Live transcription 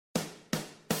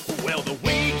Well, the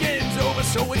weekend's over,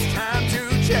 so it's time to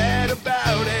chat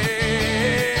about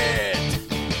it.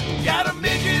 Got a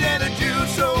midget and a Jew,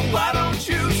 so why don't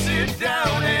you sit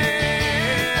down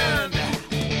and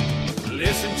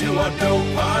listen to our dope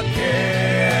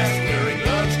podcast during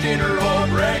lunch, dinner, or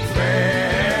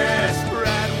breakfast.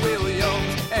 Brad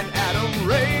Williams and Adam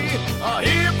Ray are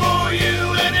here for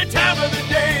you any time of the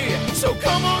day. So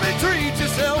come on and treat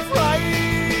yourself right.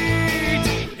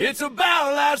 It's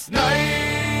about last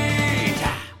night.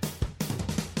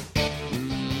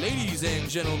 Ladies and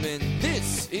gentlemen,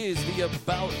 this is the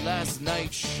About Last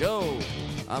Night show.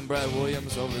 I'm Brad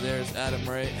Williams. Over there is Adam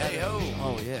Ray. Hey-ho.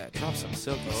 Oh, yeah. Drop some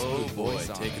silky Oh, smooth boy, voice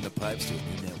on taking it. the pipes to a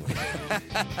new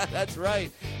network. That's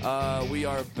right. We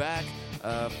are back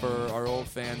for our old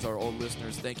fans, our old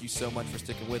listeners. Thank you so much for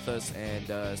sticking with us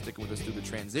and sticking with us through the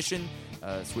transition,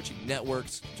 switching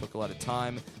networks. Took a lot of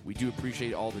time. We do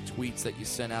appreciate all the tweets that you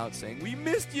sent out saying, we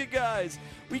missed you guys.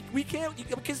 We can't,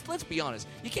 because let's be honest,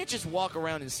 you can't just walk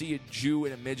around and see a Jew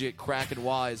and a midget cracking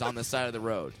wise on the side of the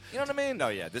road. You know what I mean? No,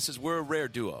 yeah, we're a rare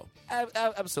duo.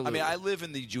 Absolutely. I mean, I live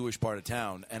in the Jewish part of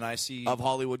town, and I see... Of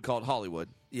Hollywood called Hollywood.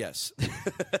 Yes.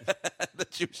 The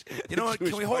Jewish, You know what?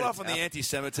 Jewish Can we hold part off of on the town.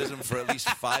 anti-Semitism for at least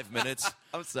 5 minutes?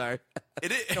 I'm sorry.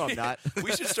 No, I'm not.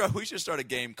 We should start a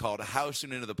game called How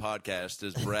Soon Into the Podcast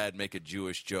Does Brad Make a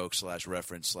Jewish Joke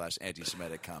 /reference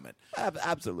 /anti-Semitic comment?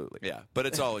 Absolutely. Yeah, but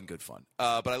it's all in good fun.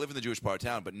 But I live in the Jewish part of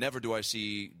town, but never do I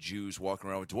see Jews walking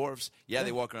around with dwarves. Yeah,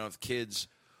 they walk around with kids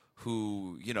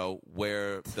who,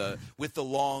 wear with the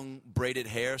long braided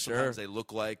hair. Sometimes they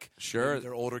look like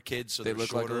they're older kids, so they they're look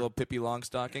shorter. like a little Pippi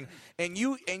Longstocking. And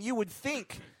you would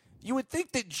think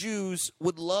that Jews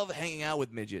would love hanging out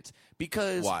with midgets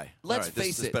because Why? Let's All right,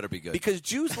 face this it, better be good. Because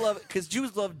Jews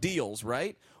love deals,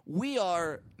 right?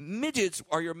 Midgets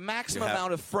are your maximum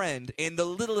amount of friend in the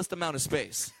littlest amount of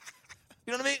space.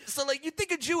 You know what I mean? So, you'd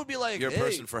think a Jew would be like, You're a hey,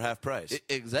 person for half price.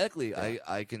 Exactly. Yeah.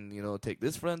 I can, take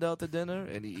this friend out to dinner,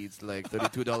 and he eats,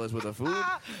 $32 worth of food.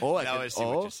 Or I see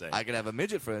what you're saying. I can have a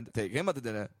midget friend, take him out to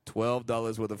dinner,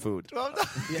 $12 worth of food.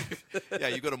 Yeah,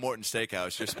 you go to Morton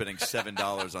Steakhouse, you're spending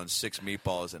 $7 on 6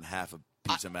 meatballs and half a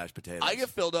piece of mashed potatoes. I get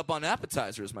filled up on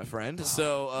appetizers, my friend.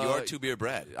 So you are two-beer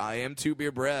Brad. I am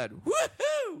two-beer Brad.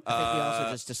 Woohoo! I think we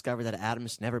also just discovered that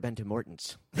Adam's never been to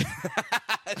Morton's.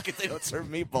 Because they don't serve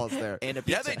meatballs there. And a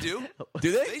Yeah, pizza. they do.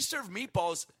 Do they? They serve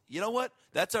meatballs. You know what?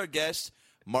 That's our guest,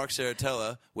 Mark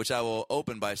Serritella, which I will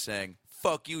open by saying,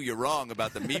 fuck you, you're wrong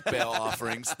about the meatball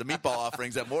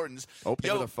offerings at Morton's.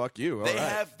 Open with a fuck you. All they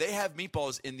right. have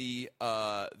meatballs in the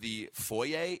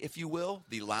foyer, if you will,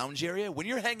 the lounge area. When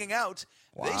you're hanging out,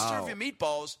 they serve you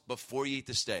meatballs before you eat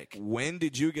the steak. When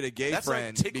did you get a gay That's like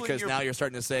friend? tickling Because your- now you're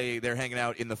starting to say they're hanging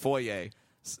out in the foyer.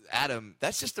 Adam,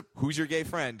 That's just who's your gay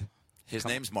friend? his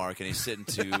name's Mark, and he's sitting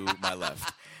to my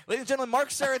left. Ladies and gentlemen, Mark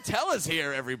Serritella's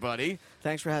here, everybody.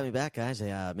 Thanks for having me back, guys.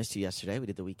 I missed you yesterday. We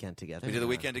did the weekend together. We did the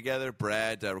weekend together.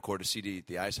 Brad recorded a CD at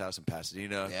the Ice House in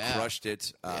Pasadena. Yeah. Crushed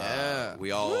it. Yeah.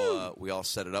 We all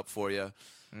set it up for you.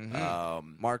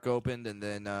 Mark opened, and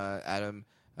then Adam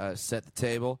set the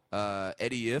table.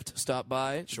 Eddie Ift stopped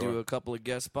by to do a couple of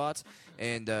guest spots.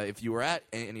 And if you were at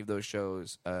any of those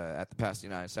shows at the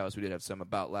Pasadena Ice House, we did have some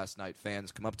About Last Night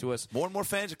fans come up to us. More and more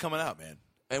fans are coming out, man.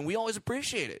 And we always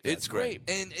appreciate it. Yeah, it's great.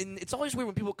 And it's always weird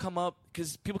when people come up,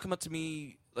 because people come up to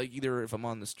me, either if I'm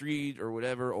on the street or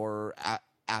whatever, or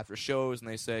after shows, and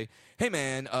they say, hey,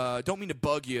 man, don't mean to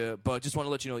bug you, but just want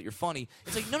to let you know that you're funny.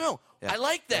 It's like, no, Yeah. I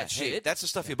like that Hey, shit. that's the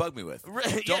stuff you bug me with.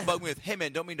 Right, Don't bug me with, hey,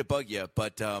 man, don't mean to bug you,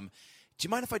 but do you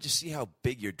mind if I just see how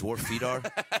big your dwarf feet are?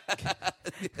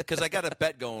 Because I got a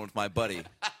bet going with my buddy.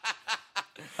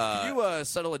 Can you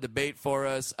settle a debate for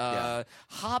us?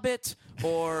 Hobbit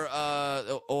or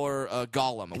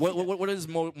Gollum? What is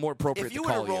more appropriate If you to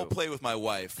were call to role play with my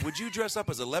wife, would you dress up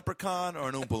as a leprechaun or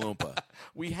an Oompa Loompa?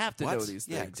 We have to know these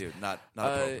Yeah, things. dude, not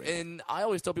appropriate. And I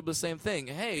always tell people the same thing.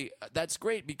 Hey, that's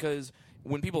great, because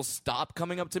when people stop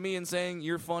coming up to me and saying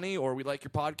you're funny, or we like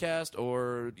your podcast,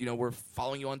 or we're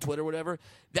following you on Twitter or whatever,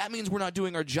 that means we're not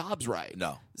doing our jobs right.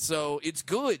 No. So it's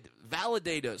good.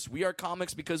 Validate us. We are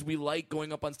comics because we like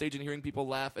going up on stage and hearing people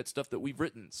laugh at stuff that we've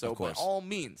written. So by all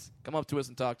means, come up to us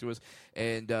and talk to us.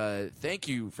 And thank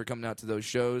you for coming out to those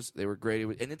shows. They were great.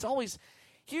 And it's always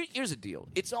here's the deal.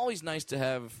 It's always nice to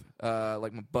have my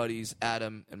buddies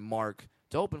Adam and Mark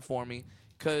to open for me,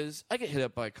 because I get hit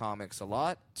up by comics a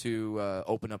lot to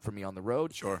open up for me on the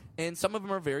road. Sure. And some of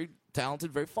them are very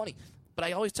talented, very funny. But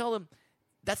I always tell them,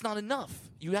 that's not enough.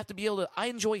 You have to be able to – I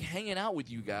enjoy hanging out with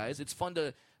you guys. It's fun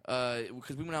to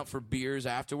because we went out for beers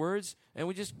afterwards, and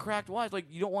we just cracked wise.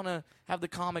 You don't want to have the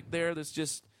comic there that's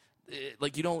just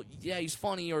you don't – he's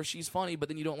funny or she's funny, but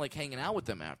then you don't like hanging out with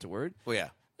them afterward. Well, yeah.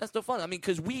 That's still fun. I mean,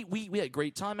 because we had a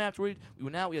great time afterward. We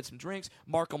went out. We had some drinks.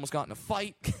 Mark almost got in a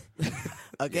fight.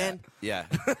 Again? Yeah.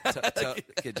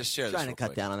 Just share this. Trying to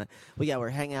cut down on that. Well, yeah, we're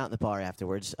hanging out in the bar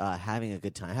afterwards, having a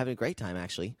good time, having a great time,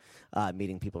 actually.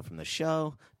 Meeting people from the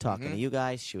show, talking to you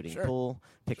guys, shooting pool,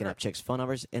 picking up chicks' phone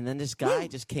numbers. And then this guy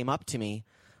just came up to me,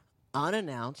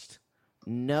 unannounced,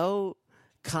 no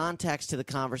context to the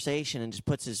conversation, and just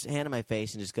puts his hand on my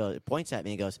face and just points at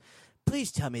me and goes,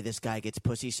 "Please tell me this guy gets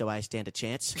pussy so I stand a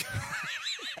chance."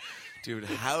 Dude,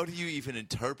 how do you even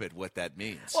interpret what that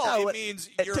means? Well, it means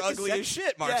you're ugly as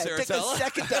shit, Mark Serritella. It took a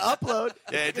second to upload.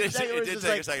 Yeah, it did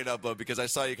take a second to upload because I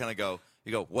saw you kind of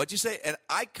go, what'd you say? And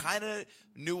I kind of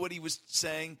knew what he was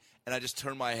saying, and I just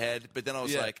turned my head. But then I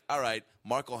was like, all right,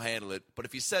 Mark will handle it. But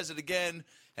if he says it again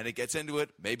and it gets into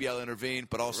it, maybe I'll intervene.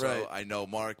 But also, I know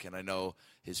Mark, and I know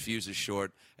his fuse is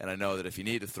short, and I know that if he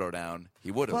needed to throw down, he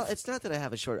would have. Well, it's not that I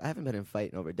haven't been in a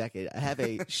fight in over a decade. I have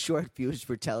a short fuse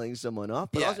for telling someone off,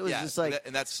 but also it was just like,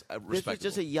 and that's respectable. This was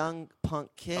just a young punk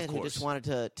kid who just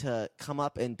wanted to come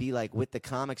up and be like with the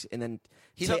comics, and then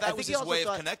that was his way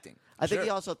of connecting. I think he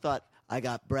also thought, I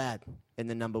got Brad in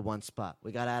the number 1 spot.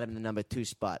 We got Adam in the number 2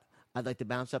 spot. I'd like to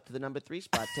bounce up to the number 3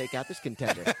 spot, take out this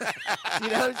contender. You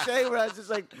know what I'm saying? Where I was just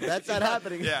like, that's not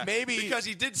happening. Yeah, maybe because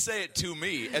he did say it to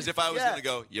me as if I was going to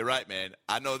go, "You're right, man.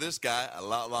 I know this guy a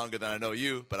lot longer than I know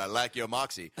you, but I like your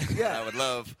moxie. Yeah, I would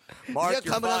love Mark. You're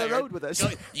coming on the road with us.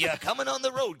 You're coming on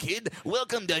the road, kid.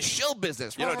 Welcome to show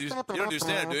business. You don't do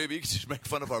stand-up, do you? You can just make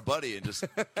fun of our buddy and just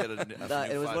get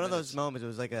a it was one of those moments. It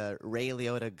was like a Ray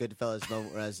Liotta Goodfellas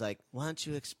moment where I was like, "Why don't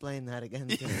you explain that again?"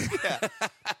 Yeah.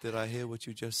 Did I hear what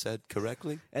you just said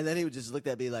correctly? And then he would just looked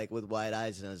at me like with wide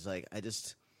eyes, and I was like,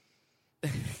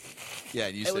 Yeah,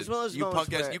 and you said, you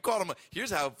punk ass. You called him.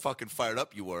 Here's how fucking fired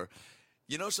up you were.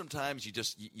 You know, sometimes you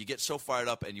get so fired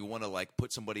up and you want to like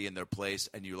put somebody in their place,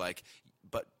 and you like,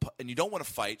 and you don't want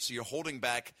to fight, so you're holding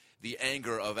back the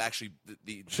anger of actually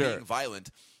the being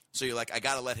violent. So you're like, I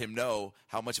got to let him know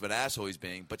how much of an asshole he's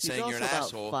being. But saying you're an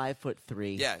asshole,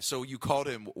 5'3". Yeah. So you called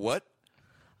him what?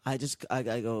 I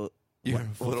go.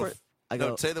 I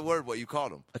go. Say the word. What you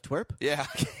called him? A twerp? Yeah.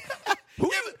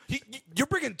 You're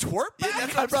bringing twerp back? Yeah,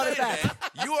 that's what I brought it back. Man.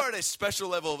 You are at a special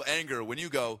level of anger when you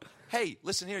go, "Hey,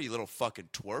 listen here, you little fucking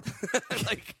twerp."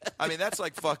 I mean, that's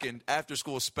like fucking after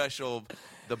school special.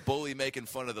 The bully making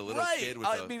fun of the little kid.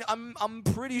 I'm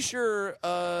pretty sure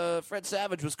Fred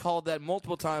Savage was called that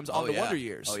multiple times on the Wonder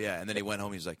Years. Oh yeah, and then he went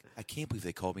home. He's like, "I can't believe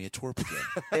they called me a twerp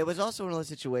again." It was also one of those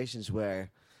situations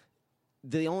where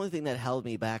the only thing that held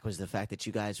me back was the fact that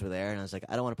you guys were there, and I was like,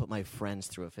 I don't want to put my friends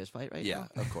through a fist fight right now.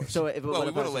 Yeah, of course. So we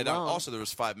would have laid out. Also, there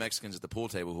was 5 Mexicans at the pool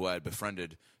table who I had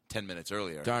befriended 10 minutes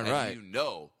earlier. Darn right. You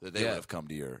know that they would have come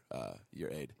to your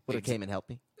aid. Would have came and helped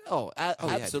me? Oh,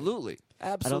 absolutely.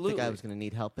 I don't think I was going to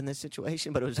need help in this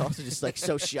situation, but it was also just like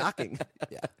so shocking.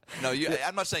 Yeah. No,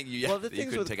 I'm not saying you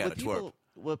couldn't take out a twerp.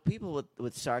 Well, people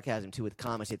with sarcasm, too, with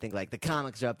comics, they think, like, the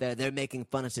comics are up there, they're making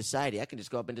fun of society. I can just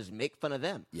go up and just make fun of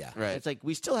them. Yeah. Right. It's like,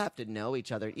 we still have to know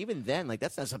each other. Even then, like,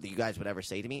 that's not something you guys would ever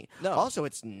say to me. No. Also,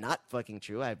 it's not fucking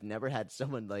true. I've never had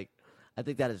someone, like, I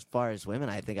think that as far as women,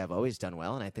 I think I've always done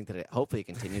well, and I think that it hopefully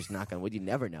continues, knock on wood. You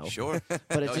never know. Sure. But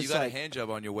it's just you got like, a hand job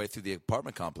on your way through the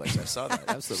apartment complex. I saw that.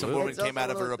 Absolutely. Some woman It's came also out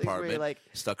of her one of those things where you're apartment, like,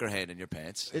 stuck her hand in your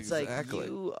pants. It's like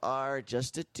you are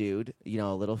just a dude,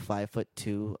 a little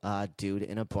 5'2" dude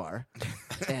in a bar,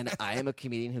 and I am a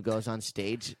comedian who goes on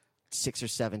stage 6 or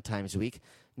 7 times a week.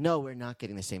 No, we're not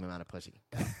getting the same amount of pussy.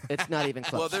 It's not even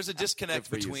close. Well, there's a disconnect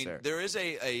between. You, there is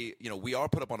we are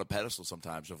put up on a pedestal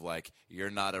sometimes of like you're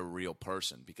not a real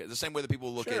person because the same way that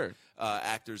people look at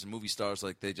actors and movie stars,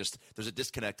 like there's a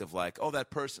disconnect of like, oh, that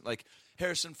person, like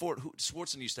Harrison Ford,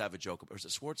 Schwarzenegger used to have a joke, or is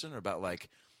it Schwarzenegger about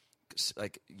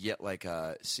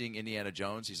seeing Indiana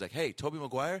Jones? He's like, hey, Tobey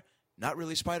Maguire, not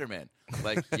really Spider-Man.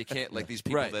 Like you can't like these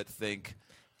people that think.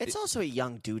 It's also a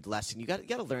young dude lesson. You got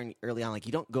to learn early on. Like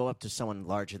you don't go up to someone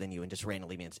larger than you and just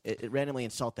randomly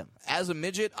insult them. As a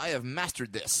midget, I have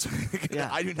mastered this. Yeah.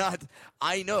 I do not.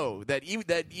 I know that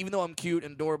even though I'm cute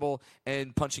and adorable,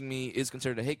 and punching me is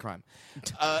considered a hate crime.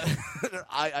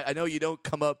 I know you don't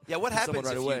come up. Yeah, what happens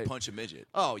right if away. you punch a midget?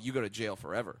 Oh, you go to jail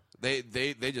forever. They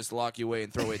just lock you away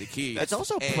and throw away the key. That's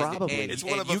also probably and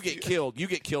you get killed. You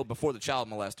get killed before the child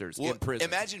molesters in prison.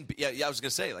 Imagine, I was gonna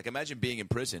say, like, imagine being in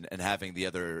prison and having the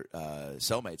other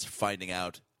cellmates finding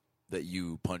out that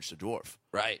you punched a dwarf.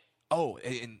 Right. Oh,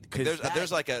 and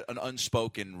there's like an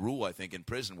unspoken rule, I think, in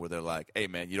prison where they're like, hey,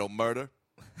 man, you don't murder,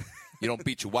 you don't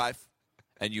beat your wife,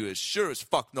 and you as sure as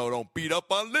fuck don't beat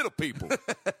up on little people.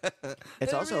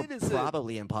 It's also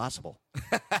probably impossible.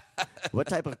 What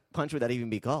type of punch would that even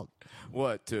be called?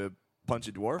 What, to punch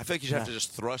a dwarf? I think you have to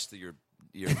just thrust your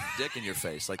your dick in your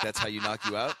face. Like that's how you knock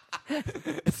you out.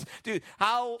 Dude,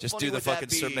 how just funny do the would that fucking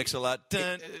be? Sir Mix-a-Lot,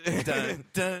 dun, dun,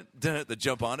 dun, dun, the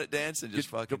jump on it dance, and just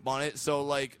fucking jump on it. So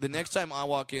like the next time I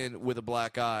walk in with a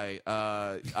black eye,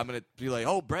 I'm gonna be like,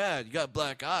 "Oh, Brad, you got a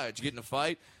black eye. Did you get in a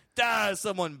fight?"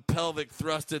 Someone pelvic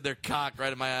thrusted their cock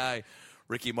right in my eye.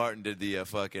 Ricky Martin did the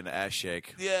fucking ass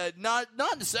shake. Yeah, not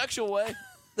in a sexual way.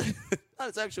 Not in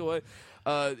a sexual way.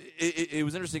 It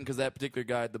was interesting because that particular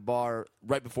guy at the bar,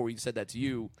 right before he said that to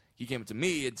you, he came up to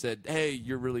me and said, "Hey,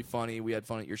 you're really funny. We had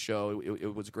fun at your show.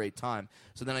 It was a great time."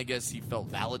 So then I guess he felt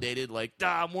validated, like,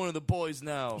 I'm one of the boys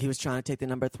now. He was trying to take the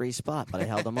number 3 spot, but I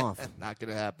held him off. Not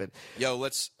gonna happen. Yo,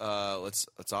 let's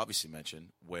obviously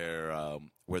mention where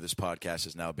this podcast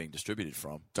is now being distributed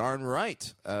from. Darn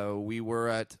right. We were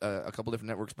at a couple different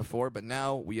networks before, but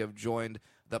now we have joined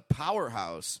the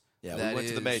powerhouse. Yeah, we went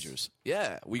to the majors.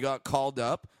 Yeah, we got called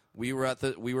up. We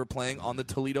were playing on the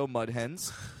Toledo Mud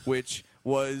Hens, which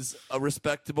was a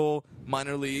respectable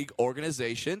minor league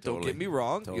organization. Totally. Don't get me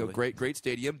wrong. Totally. Great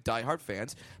stadium, diehard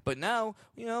fans. But now,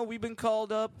 we've been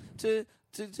called up to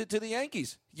the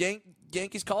Yankees.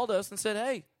 Yankees called us and said,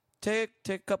 "Hey, take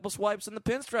a couple swipes in the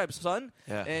pinstripes, son."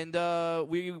 Yeah. And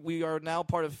we are now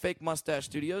part of Fake Mustache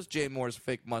Studios, Jay Moore's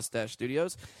Fake Mustache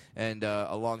Studios, and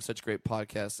along such great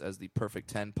podcasts as the Perfect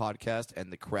 10 podcast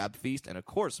and the Crab Feast, and of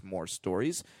course more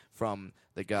stories from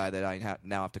the guy that I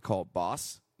now have to call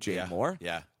boss, Jay Moore.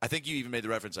 Yeah, I think you even made the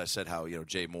reference. I said how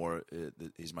Jay Moore,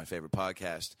 he's my favorite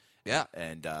podcast. Yeah,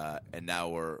 and now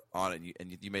we're on it,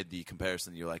 and you made the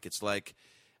comparison. You're like, it's like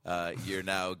you're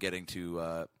now getting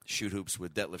to shoot hoops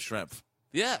with Detlef Schrempf.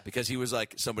 Yeah, because he was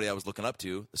like somebody I was looking up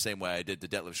to the same way I did to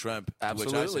Detlef Schrempf.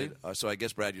 Absolutely. Which I said, so I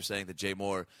guess, Brad, you're saying that Jay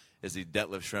Moore is the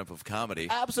Detlef Schrempf of comedy.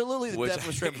 Absolutely, the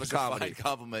Detlef Schrempf of comedy. Is a fine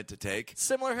compliment to take.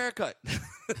 Similar haircut.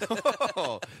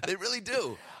 Oh, they really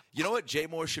do. You know what? Jay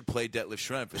Moore should play Detlef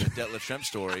Schrempf in a Detlef Schrempf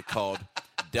story called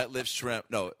Detlef Schrempf.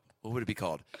 No, what would it be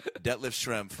called? Detlef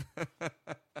Schrempf.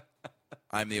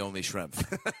 I'm the only shrimp.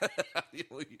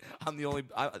 I'm the only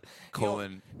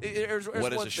colon. There's what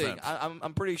is one a thing. shrimp?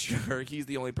 I'm pretty sure he's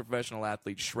the only professional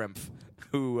athlete shrimp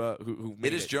who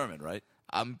made it is German, right?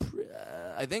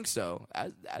 I think so.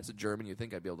 As a German, you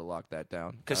think I'd be able to lock that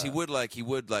down? Because he would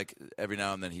every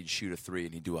now and then he'd shoot a 3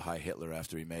 and he'd do a high Hitler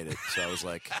after he made it. So I was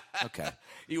like, okay,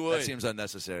 he would. That seems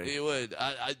unnecessary. He would.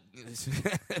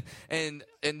 And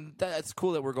that's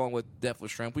cool that we're going with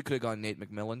Detlef Schrempf. We could have gone Nate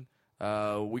McMillan.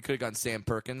 We could have gone Sam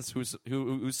Perkins, who's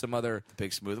some other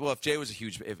big smooth. Well, if Jay was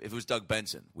if it was Doug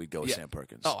Benson, we'd go with Sam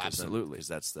Perkins. Oh, absolutely, because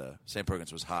that's Sam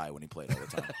Perkins was high when he played all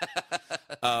the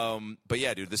time. But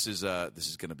yeah, dude, this is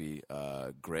going to be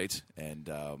great, and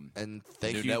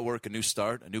thank new you. Network, a new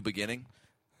start, a new beginning.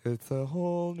 It's a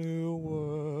whole new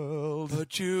world.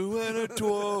 Put you and a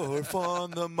dwarf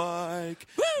on the mic.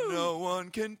 Woo! No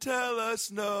one can tell us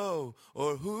no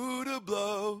or who to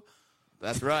blow.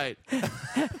 That's right.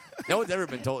 No one's ever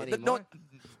been told.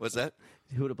 What's that?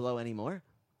 Who to blow anymore?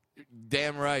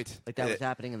 Damn right. Like that was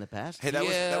happening in the past? Hey,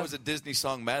 that was a Disney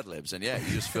song, Mad Libs, and yeah,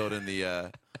 you just filled in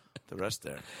the rest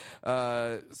there.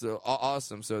 So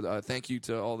awesome. So thank you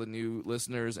to all the new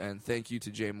listeners, and thank you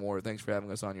to Jay Moore. Thanks for having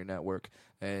us on your network,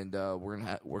 and we're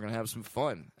gonna have some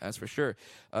fun. That's for sure.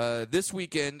 This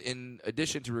weekend, in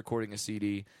addition to recording a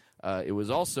CD. It was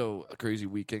also a crazy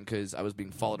weekend because I was being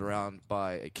followed around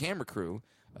by a camera crew,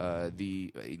 a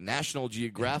National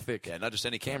Geographic not just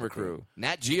any camera crew.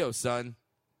 Nat Geo, son.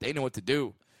 They know what to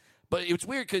do. But it was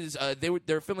weird because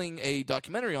they're filming a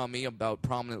documentary on me about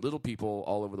prominent little people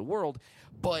all over the world.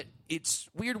 But it's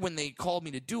weird when they called me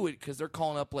to do it because they're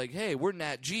calling up like, "Hey, we're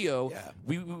Nat Geo. Yeah.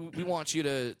 We want you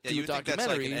to do a you documentary." Think that's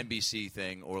like an NBC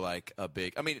thing or like a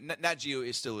big. I mean, Nat Geo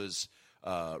is still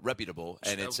reputable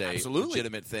and it's a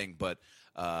legitimate thing, but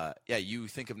you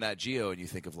think of Nat Geo and you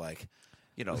think of like,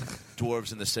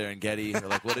 dwarves in the Serengeti, or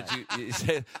like, what did you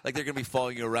say? Like they're gonna be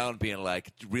following you around, being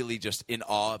like really just in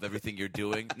awe of everything you're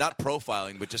doing, not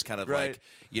profiling, but just kind of like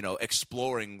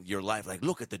exploring your life. Like,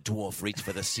 look at the dwarf reach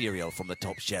for the cereal from the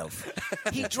top shelf.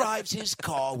 He drives his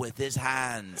car with his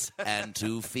hands and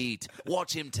 2 feet.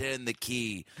 Watch him turn the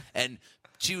key and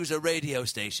choose a radio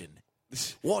station.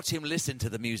 Watch him listen to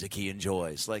the music he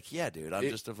enjoys. Like, yeah, dude, I'm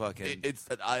just a fucking.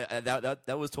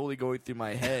 That was totally going through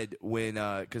my head when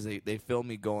because they filmed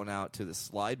me going out to the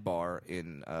Slide Bar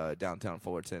in downtown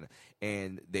Fullerton,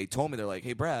 and they told me, they're like,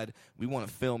 "Hey, Brad, we want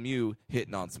to film you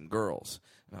hitting on some girls."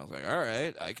 And I was like, "All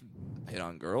right, I can hit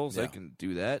on girls. Yeah. I can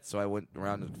do that." So I went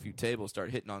around a few tables,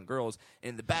 started hitting on girls.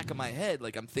 And in the back of my head,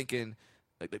 like I'm thinking,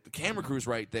 like the camera crew's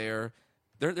right there.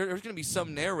 there's going to be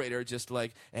some narrator just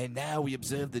like, and now we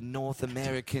observe the North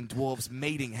American dwarf's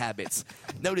mating habits.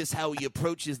 Notice how he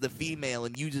approaches the female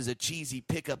and uses a cheesy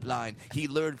pickup line he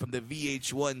learned from the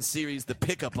VH1 series The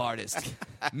Pickup Artist.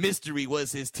 Mystery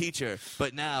was his teacher,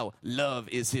 but now love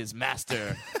is his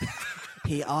master.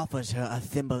 He offers her a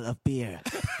thimble of beer.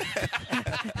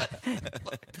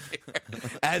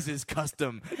 As is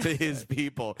custom to his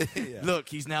people. Look,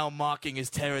 he's now mocking his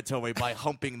territory by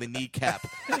humping the kneecap.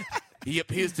 He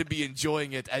appears to be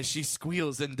enjoying it as she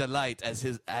squeals in delight at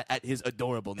his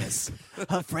adorableness.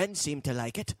 Her friends seem to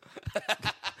like it.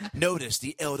 Notice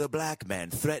the elder black man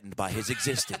threatened by his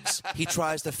existence. He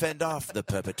tries to fend off the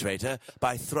perpetrator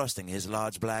by thrusting his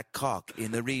large black cock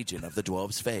in the region of the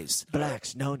dwarf's face.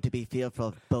 Blacks known to be fearful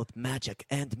of both magic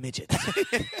and midgets.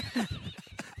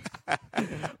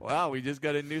 Wow, we just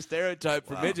got a new stereotype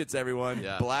for midgets, everyone.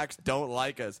 Yeah. Blacks don't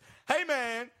like us. Hey,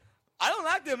 man, I don't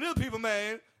like them little people,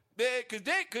 man.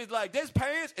 Cause like there's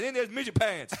pants and then there's midget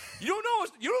pants. You don't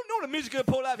know the midget gonna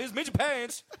pull out his midget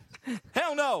pants.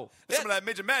 Hell no. That's some of that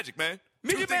midget magic, man.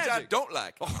 Midget Two things magic. I don't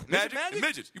like. Magic and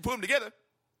midgets. You put them together.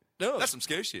 No. That's some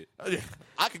scary shit.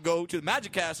 I could go to the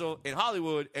Magic Castle in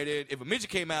Hollywood, and then if a midget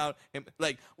came out, and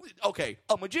like, okay,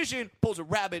 a magician pulls a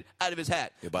rabbit out of his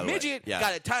hat. Yeah, midget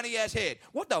got a tiny ass head.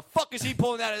 What the fuck is he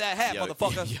pulling out of that hat,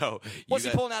 motherfucker? What's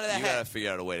he pulling out of that hat? You gotta figure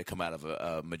out a way to come out of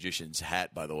a magician's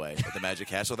hat. By the way, at the Magic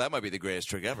Castle, that might be the greatest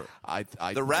trick ever.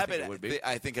 The rabbit,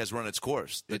 I think, has run its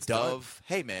course. The dove,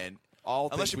 hey man.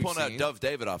 Unless you're pulling out Dove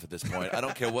David off at this point, I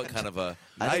don't care what kind of a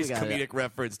nice comedic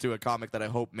reference to a comic that I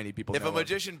hope many people know. If a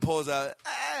magician pulls out,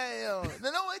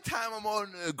 the only time I'm on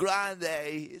the grande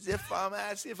is if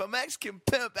a Mexican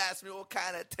pimp asks me what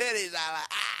kind of titties I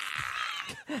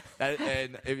like.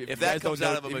 And if that comes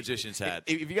out of a magician's hat.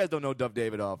 If you guys don't know Dove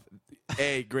Davidoff,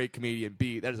 A, great comedian,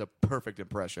 B, that is a perfect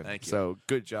impression. Thank you. So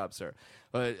good job, sir.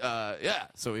 But yeah,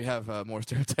 so we have more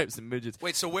stereotypes than midgets.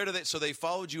 Wait, so where do they? So they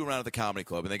followed you around at the comedy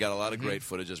club, and they got a lot of great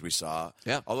footage, as we saw.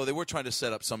 Yeah. Although they were trying to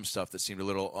set up some stuff that seemed a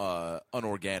little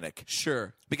unorganic.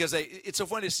 Sure. Because it's so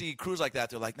funny to see crews like that.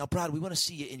 They're like, "No, Brad, we want to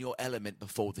see you in your element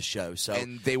before the show." So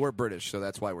and they were British, so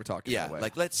that's why we're talking. Yeah, that way.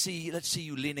 like let's see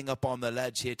you leaning up on the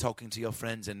ledge here, talking to your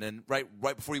friends, and then right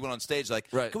before you went on stage, like,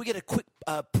 can we get a quick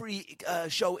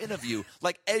pre-show interview?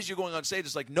 Like as you're going on stage,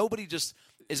 it's like nobody just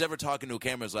is ever talking to a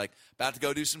camera. Is like about to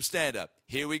go do some stand-up.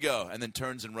 Here we go, and then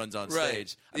turns and runs on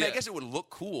stage. I mean, I guess it would look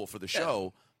cool for the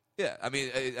show. Yeah, I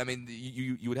mean,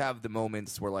 you would have the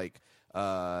moments where, like,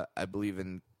 I believe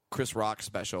in Chris Rock's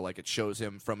special, like it shows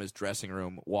him from his dressing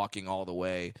room walking all the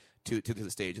way to the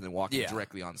stage and then walking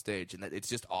directly on stage, and it's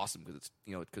just awesome because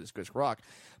it's Chris Rock,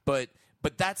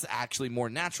 But that's actually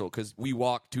more natural because we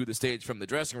walk to the stage from the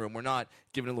dressing room. We're not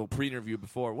giving a little pre-interview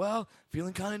before. Well,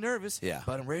 feeling kind of nervous,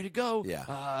 but I'm ready to go.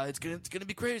 Yeah. It's gonna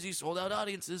be crazy. Sold out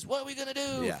audiences. What are we gonna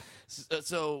do? Yeah.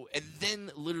 So and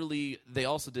then literally they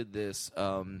also did this.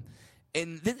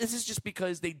 And this is just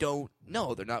because they don't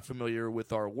know. They're not familiar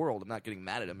with our world. I'm not getting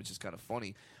mad at them. It's just kind of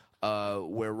funny.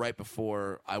 Where right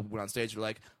before I went on stage, they're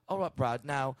like, all right, Brad,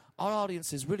 now our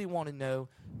audiences really want to know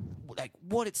like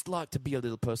what it's like to be a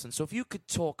little person. So if you could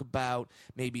talk about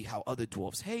maybe how other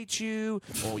dwarfs hate you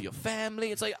or your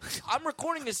family. It's like, I'm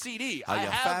recording a CD. How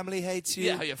your family hates you.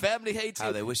 Yeah, how your family hates you.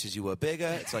 How they wishes you were bigger.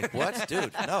 It's like, what?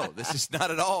 Dude, no, this is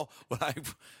not at all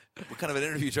what kind of an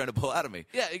interview you're trying to pull out of me?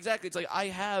 Yeah, exactly. It's like I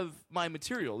have my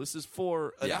material. This is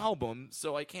for an album,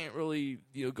 so I can't really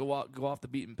go off the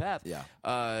beaten path. Yeah.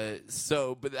 But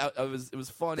it was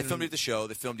fun. They filmed you at the show.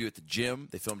 They filmed you at the gym.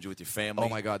 They filmed you with your family. Oh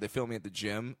my God, they filmed me at the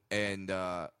gym. And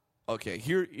okay,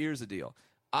 here's the deal.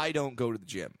 I don't go to the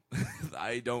gym.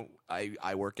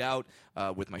 I work out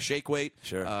with my shake weight.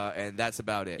 Sure. And that's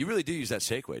about it. You really do use that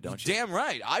shake weight, don't you? Damn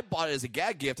right. I bought it as a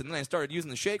gag gift, and then I started using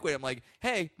the shake weight. I'm like,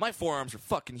 hey, my forearms are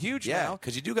fucking huge now. Yeah,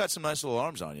 because you do got some nice little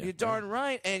arms on you. You're darn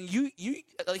right. And you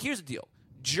here's the deal.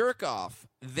 Jerk off,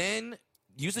 then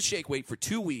use the shake weight for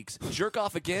 2 weeks. Jerk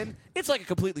off again. It's like a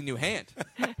completely new hand.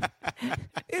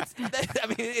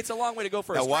 It's a long way to go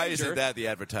for a stranger. Now, why isn't that the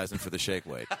advertisement for the shake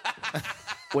weight?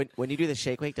 When you do the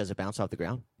shake weight, does it bounce off the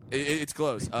ground? It's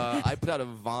close. I put out a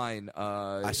Vine.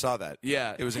 I saw that.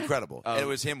 Yeah. It was incredible. And it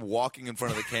was him walking in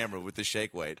front of the camera with the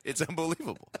shake weight. It's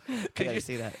unbelievable. I gotta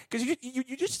see that. Because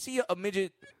you just see a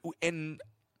midget in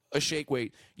a shake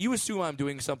weight. You assume I'm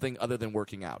doing something other than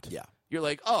working out. Yeah. You're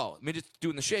like, oh, midget's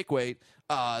doing the shake weight.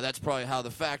 That's probably how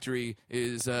the factory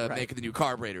is making the new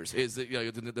carburetors. Is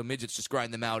the midgets just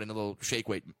grind them out in a little shake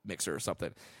weight mixer or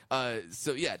something.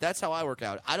 So yeah, that's how I work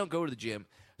out. I don't go to the gym.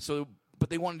 But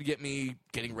they wanted to get me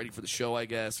getting ready for the show, I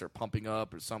guess, or pumping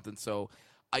up or something. So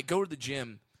I go to the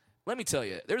gym. Let me tell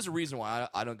you, there's a reason why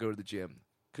I don't go to the gym.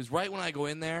 because right when I go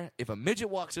in there, if a midget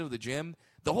walks into the gym,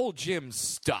 the whole gym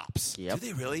stops. Yep. Do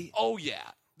they really? Oh, yeah.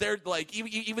 They're like,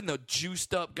 even the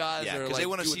juiced up guys. Yeah, because because they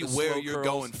want to see where you're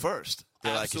going first.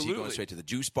 They're like, is he going straight to the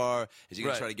juice bar? Is he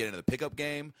going to try to get into the pickup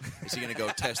game? Is he going to go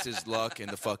test his luck in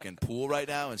the fucking pool right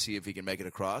now and see if he can make it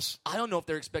across? I don't know if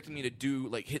they're expecting me to do,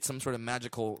 like, hit some sort of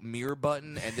magical mirror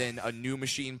button and then a new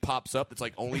machine pops up that's,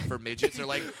 like, only for midgets. They're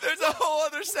like, there's a whole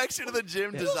other section of the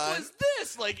gym design. What was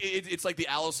this? Like, it's like the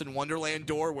Alice in Wonderland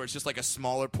door where it's just like a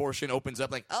smaller portion opens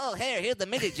up like, oh, here's the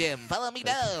midget gym. Follow me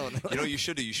down. You know what you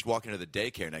should do? You should walk into the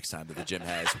daycare next time that the gym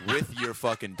has with your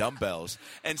fucking dumbbells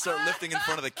and start lifting in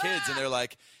front of the kids, and they're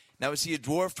like, now, is he a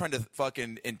dwarf trying to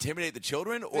fucking intimidate the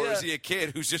children, or is he a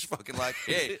kid who's just fucking like,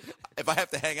 hey, if I have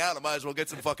to hang out, I might as well get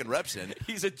some fucking reps in?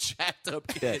 He's a jacked up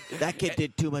kid. That kid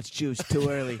did too much juice too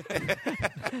early.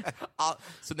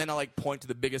 So then I'll, like, point to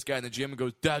the biggest guy in the gym and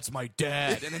goes, that's my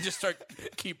dad. And then just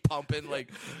keep pumping,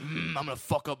 like, I'm going to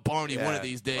fuck up Barney one of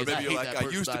these days. Or maybe you're like, I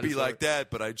used to be like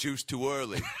that, but I juiced too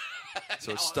early.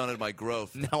 So it stunted my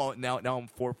growth. Now I'm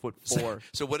 4'4".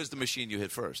 So what is the machine you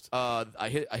hit first? I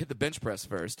hit the bench press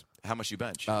first. How much you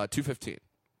bench? 215.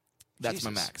 That's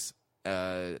my Jesus. max.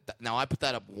 Now I put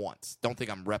that up once. Don't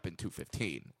think I'm repping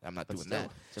 215. I'm not doing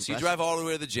that. So you drive all the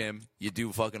way to the gym. You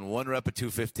do fucking 1 rep of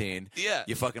 215. Yeah.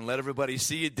 You fucking let everybody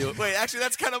see you do it. Wait, actually,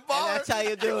 that's kind of baller. And that's how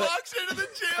you do he it. walks into the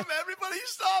gym. Everybody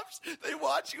stops. They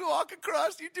watch you walk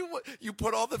across. You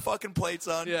put all the fucking plates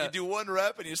on. Yeah. You do 1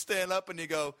 rep and you stand up and you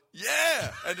go,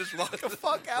 yeah, and just walk the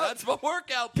fuck out. That's my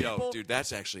workout, people. Yo, dude,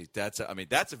 that's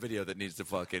a video that needs to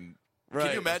fucking. Right.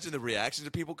 Can you imagine the reactions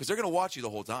of people? Because they're going to watch you the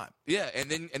whole time. Yeah,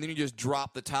 and then you just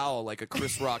drop the towel like a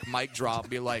Chris Rock mic drop and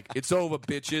be like, it's over,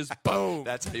 bitches. Boom.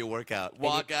 That's how you work out.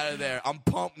 Walk out of there. I'm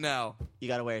pumped now. You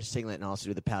got to wear a singlet and also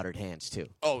do the powdered hands too.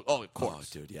 Oh, of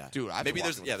course. Oh, dude, yeah. Dude, maybe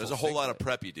there's a whole lot of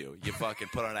prep you do. You fucking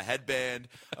put on a headband,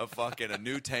 a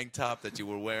new tank top that you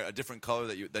were wearing, a different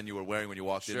color than you were wearing when you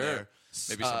walked in there.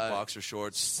 Maybe some boxer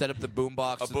shorts. Set up the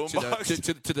boombox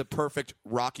to the perfect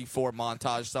Rocky IV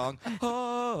montage song.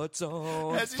 Oh, it's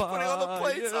on As he's putting all the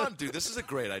plates on. Dude, this is a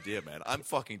great idea, man. I'm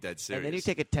fucking dead serious. And then you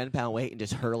take a 10-pound weight and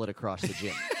just hurl it across the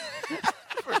gym.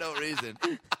 For no reason.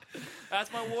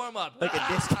 That's my warm-up. Like a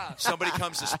disc. Somebody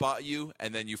comes to spot you,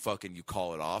 and then you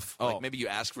call it off. Oh. Like maybe you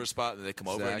ask for a spot, and then they come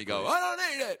over, and you go, Exactly. I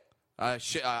don't need it. I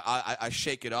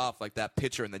shake it off like that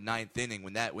pitcher in the 9th inning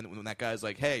when that guy's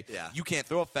like, hey, you can't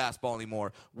throw a fastball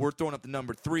anymore. We're throwing up the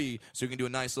number 3 so you can do a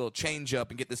nice little change up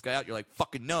and get this guy out. You're like,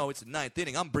 fucking no, it's the 9th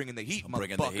inning. I'm bringing the heat,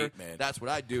 bringing motherfucker. the heat, man. That's what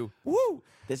I do. Woo!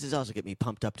 This is also get me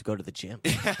pumped up to go to the gym.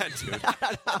 Dude,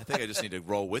 I think I just need to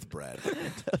roll with Brad.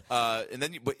 And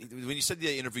then when you said you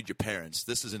interviewed your parents,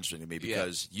 this is interesting to me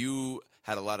because you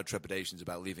had a lot of trepidations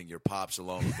about leaving your pops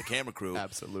alone with the camera crew.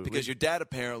 Absolutely. Because your dad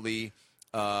apparently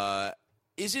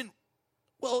isn't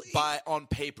on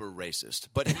paper racist,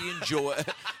 but he enjoys.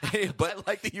 But I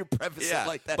like that you preface it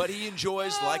like that. But he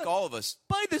enjoys, like all of us.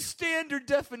 By the standard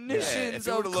definitions If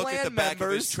you were to look at the back members.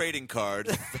 of his trading card,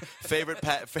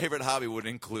 favorite hobby would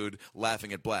include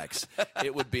laughing at blacks.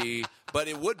 It would be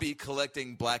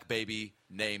collecting black baby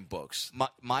name books.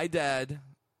 My dad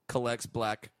collects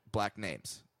black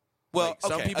names. Well, like,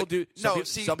 some people do.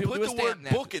 Some people put do the a word stamp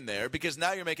napkin. book in there because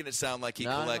now you're making it sound like he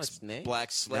collects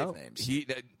black slave names.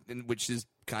 Which is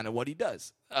kind of what he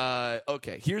does.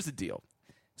 Okay, here's the deal.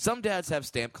 Some dads have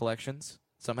stamp collections.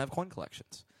 Some have coin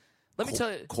collections. Let me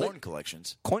tell you. Corn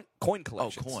collections. Coin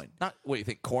collections. Oh, coin. Not what do you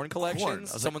think? Corn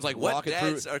collections. Someone's like what walking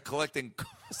dads through. are collecting.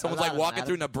 Someone's like walking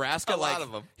through Nebraska. A lot like,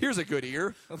 of them. Here's a good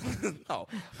ear. No.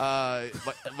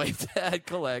 My dad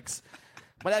collects.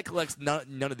 My dad collects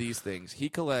none of these things. He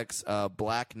collects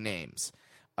black names.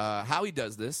 How he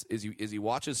does this is he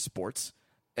watches sports,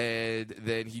 and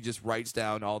then he just writes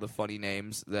down all the funny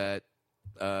names that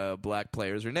black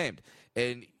players are named.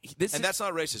 And that's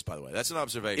not racist, by the way. That's an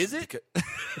observation. Is it?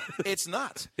 It's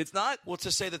not. It's not? Well,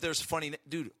 to say that there's funny...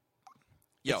 Dude,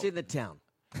 It's in the town.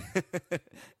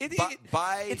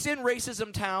 It's in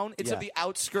racism town. It's at the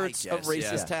outskirts of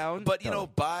racist town. But,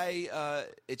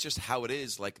 it's just how it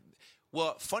is. Like...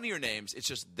 Well, funnier names, it's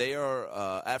just they are,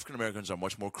 African Americans are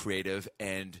much more creative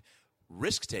and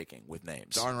risk-taking with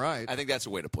names. Darn right. I think that's a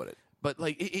way to put it. But,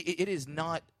 like, it is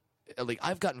not, like,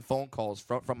 I've gotten phone calls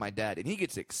from my dad, and he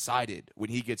gets excited when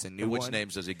he gets a new one. Which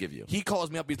names does he give you? He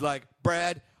calls me up, he's like,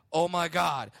 Brad, oh my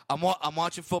God, I'm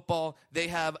watching football. They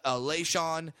have a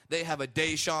LaShawn, they have a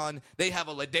Deshawn, they have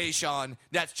a LaDeshawn.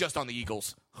 That's just on the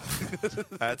Eagles.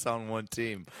 That's on one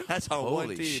team. That's on one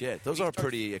team. Holy shit. Those are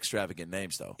pretty extravagant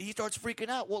names, though. He starts freaking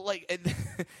out. Well, like,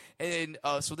 and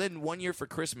so then one year for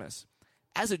Christmas,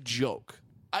 as a joke,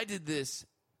 I did this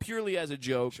purely as a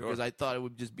joke because I thought it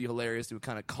would just be hilarious to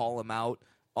kind of call him out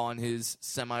on his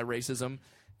semi-racism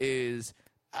is,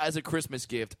 as a Christmas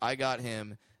gift, I got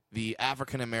him the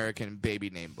African American baby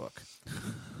name book.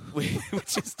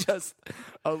 Which is just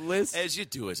a list. As you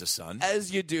do as a son.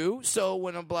 As you do. So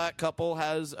when a black couple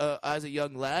has a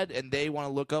young lad and they want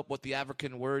to look up what the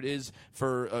African word is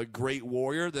for a great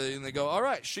warrior, they go, all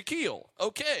right, Shaquille.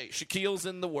 Okay, Shaquille's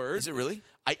in the word. Is it really?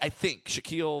 I think.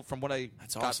 Shaquille, from what I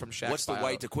got from Shaq's What's the bio,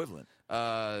 white equivalent?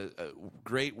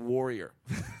 Great warrior.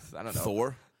 I don't know.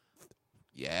 Thor?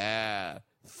 Yeah.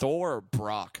 Thor or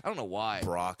Brock. I don't know why.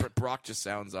 Brock. Brock just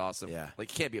sounds awesome. Yeah.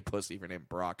 Like, you can't be a pussy if you're named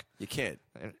Brock. You can't.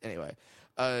 Anyway,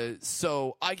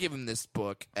 so I give him this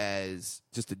book as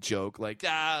just a joke. Like,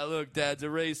 look, Dad's a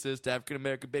racist,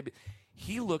 African-American baby.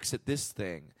 He looks at this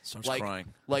thing. Starts like, crying.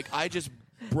 Like, I just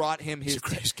brought him his... It's the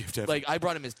greatest gift ever. Like, I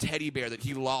brought him his teddy bear that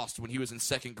he lost when he was in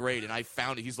second grade, and I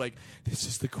found it. He's like, this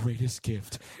is the greatest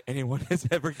gift anyone has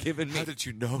ever given me. How did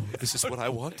you know this is what I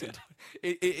wanted?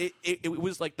 It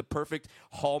was like the perfect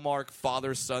Hallmark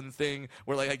father-son thing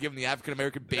where, like, I give him the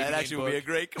African-American baby That name actually book. would be a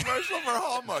great commercial for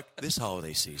Hallmark. This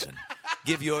holiday season,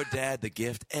 give your dad the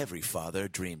gift every father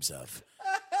dreams of.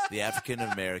 The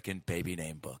African-American baby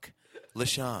name book.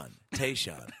 LaShawn,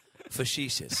 Tayshawn,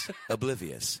 Facetious,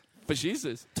 Oblivious,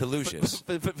 Facetious. Telucious.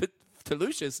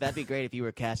 Telucious. That'd be great if you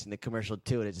were casting the commercial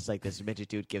too, and it's just like this midget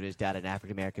dude giving his dad an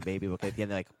African American baby book. At the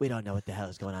end, they're like, "We don't know what the hell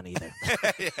is going on either.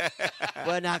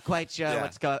 We're not quite sure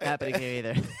what's happening here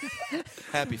either."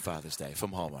 Happy Father's Day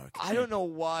from Hallmark. I don't know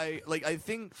why. Like, I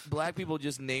think black people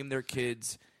just name their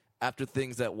kids after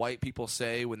things that white people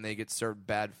say when they get served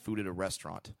bad food at a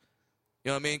restaurant. You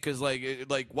know what I mean? Because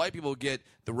like white people get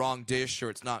the wrong dish or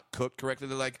it's not cooked correctly.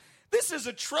 They're like, "This is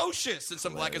atrocious," and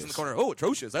some black is in the corner. Oh,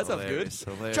 atrocious! That sounds good.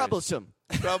 Hilarious. Troublesome.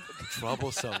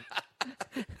 Troublesome.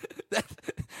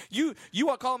 You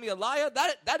are calling me a liar?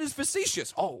 That is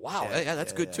facetious. Oh wow, yeah,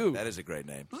 that's good too. That is a great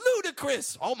name.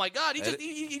 Ludicrous. Oh my God,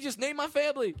 he just named my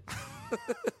family.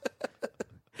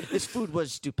 This food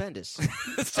was stupendous.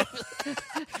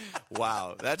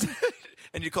 Wow, that's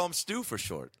and you call him Stu for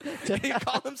short, You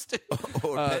call him Stu.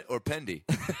 or Pendy.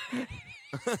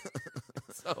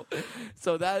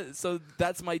 So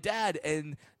that's my dad,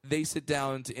 and they sit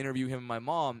down to interview him and my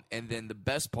mom, and then the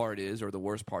best part is, or the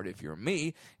worst part if you're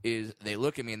me, is they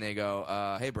look at me and they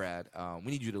go, "Hey Brad,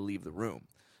 we need you to leave the room."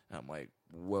 And I'm like,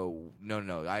 "Whoa,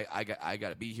 no, I got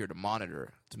to be here to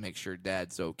monitor to make sure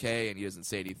Dad's okay," and he doesn't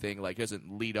say anything, like he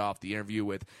doesn't lead off the interview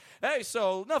with, "Hey,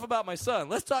 so enough about my son.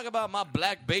 Let's talk about my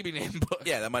black baby name book."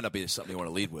 Yeah, that might not be something you want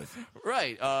to lead with.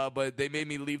 Right, but they made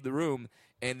me leave the room.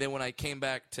 And then when I came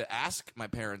back to ask my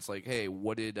parents, like, "Hey,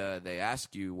 what did they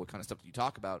ask you? What kind of stuff did you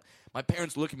talk about?" My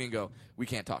parents look at me and go, "We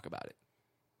can't talk about it."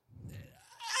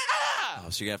 Oh,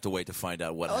 so you're gonna have to wait to find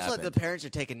out what Also, happened. the parents are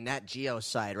taking Nat Geo's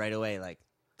side right away. Like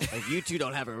you two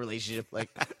don't have a relationship. Like,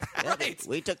 yeah, Right.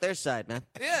 we took their side, man.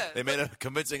 Yeah. They made a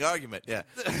convincing argument. Yeah,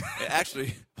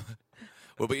 actually,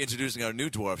 we'll be introducing our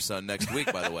new dwarf son next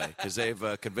week, by the way, because they've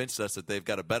convinced us that they've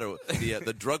got a better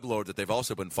the drug lord that they've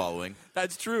also been following.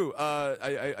 That's true.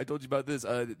 I told you about this.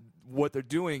 What they're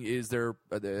doing is the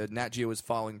Nat Geo is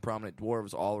following prominent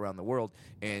dwarves all around the world,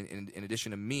 and in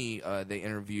addition to me, they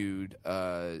interviewed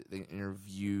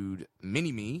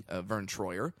Mini-Me, Vern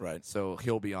Troyer. Right. So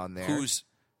he'll be on there.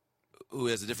 Who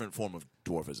has a different form of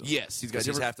dwarfism? Yes, he's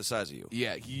half the size of you.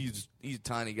 Yeah, he's a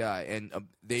tiny guy, and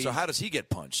So how does he get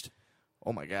punched?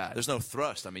 Oh my God! There's no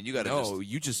thrust. I mean, you got to. No,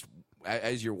 you just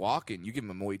as you're walking, you give him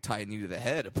a Muay Thai knee to the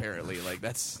head. Apparently, like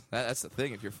that's the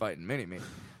thing. If you're fighting Mini-Me,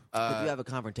 If you have a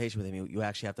confrontation with him, you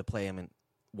actually have to play him in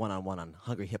one-on-one on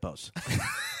Hungry Hippos.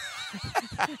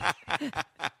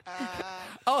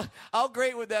 How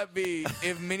great would that be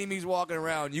if Mini-Me's walking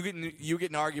around, you get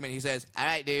an argument, he says, "All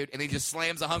right, dude," and he just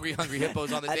slams the hungry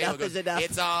hippos on the table. Enough is enough.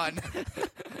 "It's on."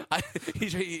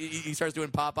 He starts doing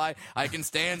Popeye. "I can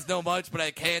stands no much, but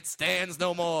I can't stands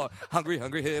no more.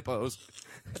 Hungry hippos."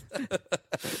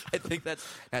 I think that's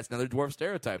another dwarf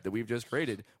stereotype that we've just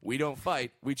created. We don't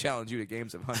fight. We challenge you to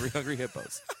games of hungry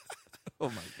hippos. Oh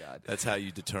my God! That's how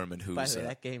you determine who's. By the way,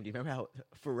 that game. Do you remember how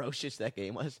ferocious that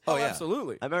game was? Oh, yeah.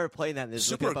 Absolutely. I remember playing that and just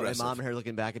Super looking up at aggressive. my mom and her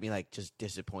looking back at me like just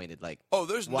disappointed. Like, Oh,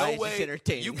 there's why no is way this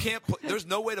entertaining? you can't. There's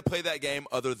no way to play that game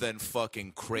other than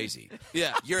fucking crazy.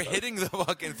 Yeah. You're hitting the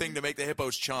fucking thing to make the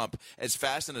hippos chomp as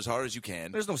fast and as hard as you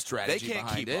can. There's no strategy They can't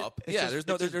behind keep it. up. Yeah,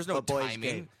 there's no a boys' timing.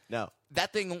 game. No.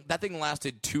 That thing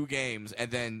lasted 2 games, and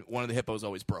then one of the hippos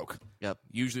always broke. Yep.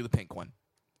 Usually the pink one.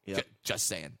 Yep. Just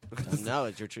saying.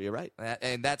 No, you're right.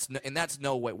 And that's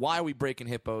no way. Why are we breaking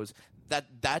hippos?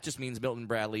 That just means Milton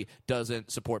Bradley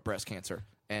doesn't support breast cancer.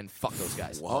 And fuck those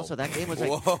guys. Whoa. Also, that game was like...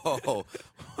 Whoa.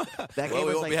 That game Well, we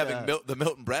was won't like be having the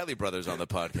Milton Bradley brothers on the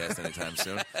podcast anytime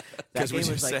soon. Because we game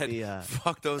just was like said,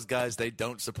 fuck those guys, they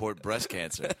don't support breast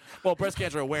cancer. Well, breast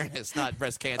cancer awareness, not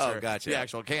breast cancer. Oh, gotcha. The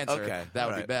actual cancer. Okay. That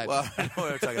would right. be bad. Well,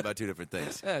 we're talking about two different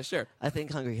things. Yeah, sure. I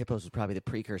think Hungry Hippos was probably the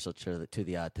precursor to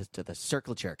the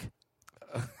circle jerk.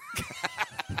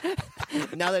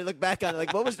 Now they look back on it,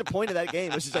 like, what was the point of that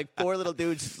game? It was just like four little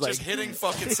dudes, like, Just hitting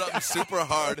fucking something super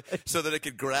hard so that it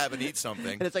could grab and eat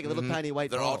something. and it's like a little tiny white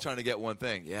They're ball. all trying to get one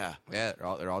thing. Yeah. Yeah,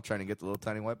 they're all trying to get the little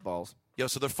tiny white balls. Yo,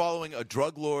 so they're following a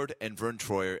drug lord and Vern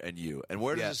Troyer and you. And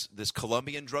where does this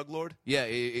Colombian drug lord? Yeah,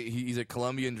 he's a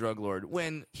Colombian drug lord.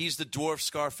 When He's the dwarf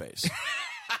Scarface.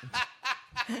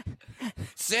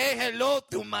 say hello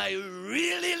to my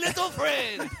really little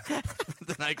friend.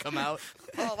 Then I come out.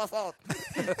 Oh, my fault.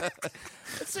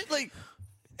 It's like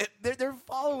they're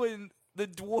following the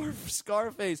dwarf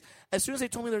Scarface. As soon as they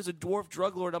told me there's a dwarf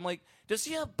drug lord, I'm like, does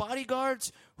he have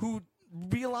bodyguards who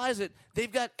realize that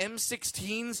they've got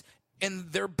M16s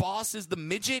and their boss is the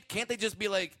midget? Can't they just be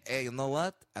like, hey, you know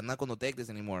what? I'm not going to take this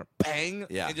anymore. Bang.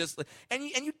 Yeah. And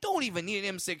you don't even need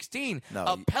an M16. No,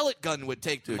 a pellet gun would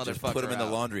take the Dude, motherfucker just put him in the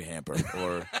out. laundry hamper.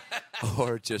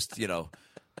 Or just,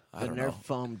 I the don't Nerf know.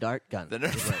 foam dart gun. The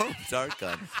Nerf foam dart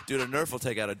gun. Dude, a Nerf will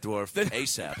take out a dwarf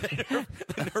ASAP. The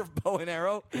Nerf bow and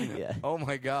arrow. Yeah. Oh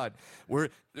my God.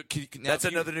 That's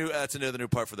another new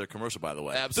part for their commercial, by the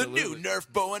way. Absolutely. The new Nerf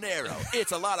bow and arrow.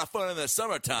 It's a lot of fun in the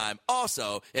summertime.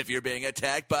 Also, if you're being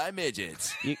attacked by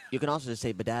midgets. You can also just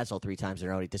say bedazzle 3 times in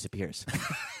a row. He disappears.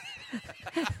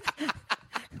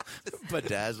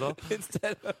 Bedazzle.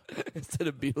 Instead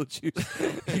of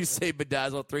Beetlejuice, you say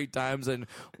bedazzle 3 times, and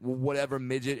whatever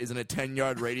midget is in a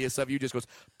 10-yard radius of you just goes.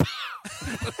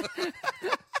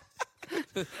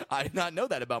 I did not know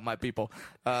that about my people.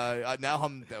 Now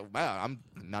I'm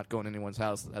not going to anyone's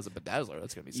house that has a bedazzler.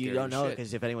 That's gonna be scary. You don't know it shit.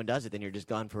 because if anyone does it, then you're just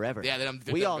gone forever. Yeah, then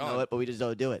we all gone. know it, but we just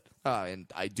don't do it. And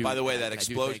I do. By the way, that I do thank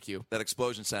explosion you. that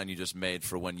explosion sound you just made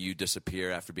for when you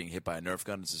disappear after being hit by a Nerf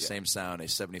gun is the same sound a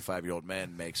 75-year-old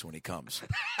man makes when he comes.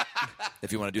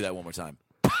 If you want to do that one more time.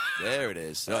 There it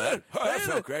is. Oh, that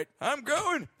felt great. I'm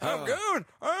going. I'm going.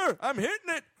 I'm hitting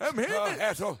it. I'm hitting it.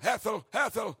 Ethel.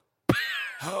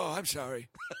 Oh, I'm sorry.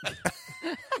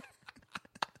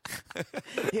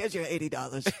 Here's your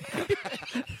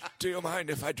 $80. Do you mind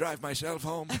if I drive myself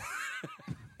home?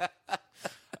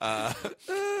 My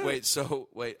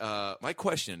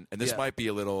question, and this might be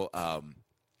a little, I'm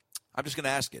just going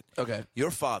to ask it. Okay. Your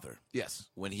father. Yes.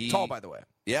 When he. Tall, by the way.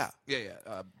 Yeah. Yeah.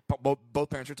 Both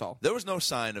parents are tall. There was no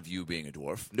sign of you being a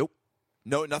dwarf. Nope.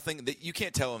 No, nothing. You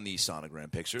can't tell in these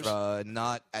sonogram pictures.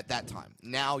 Not at that time.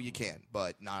 Now you can,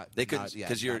 but not. They couldn't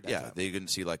because they couldn't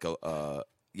see like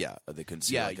they couldn't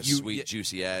see like a you- sweet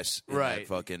juicy ass in Right. that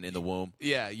fucking in the womb.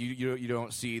 Yeah, you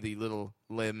don't see the little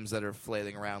limbs that are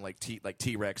flailing around like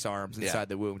T-Rex arms inside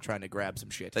the womb trying to grab some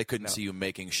shit. They couldn't see you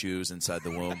making shoes inside the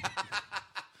womb.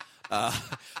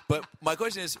 But my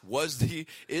question is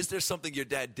there something your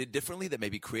dad did differently that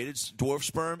maybe created dwarf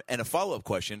sperm? And a follow-up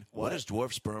question, what does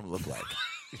dwarf sperm look like?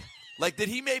 Like, did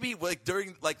he maybe, like,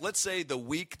 during, like, let's say the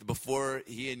week before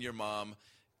he and your mom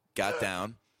got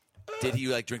down, did he,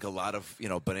 like, drink a lot of,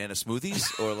 banana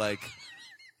smoothies? Or, like,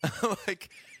 like,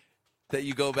 that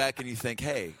you go back and you think,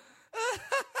 hey.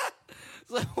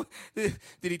 So, did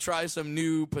he try some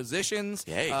new positions?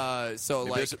 Hey. So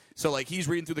he's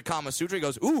reading through the Kama Sutra. He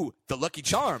goes, "Ooh, the Lucky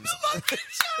Charms."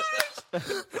 The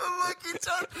lucky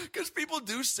charm. Because people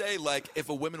do say, like, if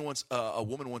a woman wants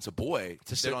a boy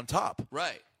to sit on top.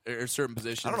 Right. Or certain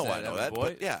positions. I don't know why I know that, boy.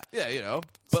 but yeah. Yeah,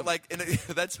 But, like,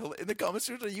 that's in the Kama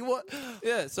Sutra, you want.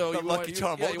 Yeah, so The you Lucky want,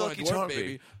 Charm. Yeah, What you would want a Lucky dwarf Charm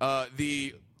baby.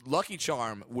 The Lucky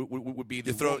Charm would be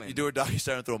the woman. You do a doggy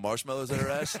style and throw marshmallows at her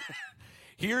ass?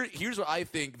 Here's what I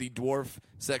think the dwarf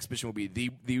sex position will be. The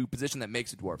position that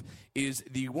makes a dwarf is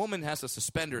the woman has to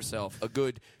suspend herself a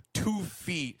good 2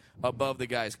 feet above the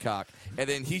guy's cock, and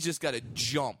then he's just got to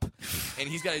jump, and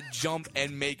he's got to jump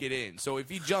and make it in. So if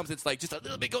he jumps, it's like just a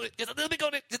little bit on it, just a little bit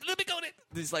on it, just a little bit on it.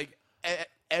 It's like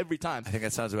every time. I think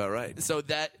that sounds about right. So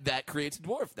that creates a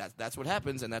dwarf. That's what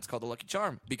happens, and that's called the Lucky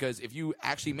Charm. Because if you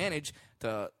actually manage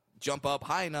to jump up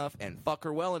high enough and fuck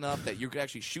her well enough that you could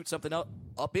actually shoot something up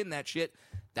in that shit,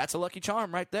 that's a Lucky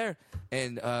Charm right there.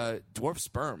 And dwarf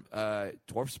sperm.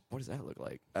 Dwarfs. What does that look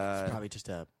like? It's probably just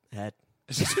a head.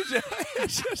 It's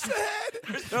just a head.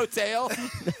 There's no tail.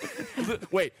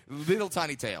 Wait, little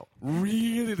tiny tail,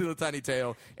 really little tiny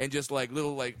tail, and just like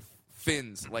little like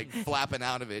fins like flapping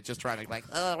out of it, just trying to like,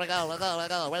 oh, let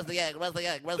go, where's the egg?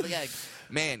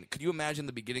 Man, could you imagine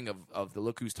the beginning of the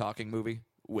Look Who's Talking movie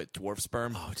with dwarf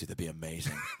sperm. Oh, dude, that'd be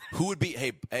amazing. Who would be?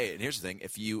 Hey, and here's the thing: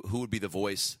 who would be the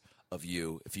voice of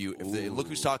you? Look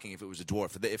who's talking. If it was a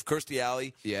dwarf, if Kirstie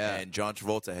Alley and John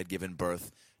Travolta had given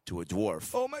birth to a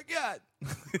dwarf, Oh my God!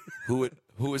 who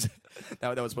was?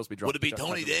 that was supposed to be drunk. Would it be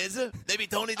Tony Danza? Maybe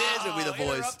Tony Danza would be the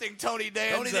voice. Interrupting Tony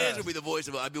Danza. Tony Danza would be the voice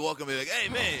of it. I'd be walking and be like, "Hey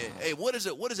man, hey, what does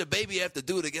a baby have to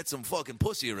do to get some fucking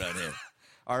pussy around here?"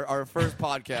 Our first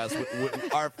podcast,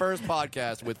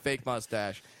 with Fake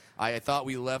Mustache. I thought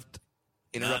we left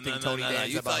interrupting Tony Danza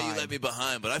You behind. thought you left me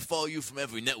behind, but I follow you from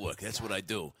every network. That's what I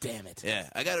do. Damn it! Yeah,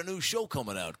 I got a new show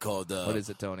coming out called. What is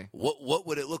it, Tony? What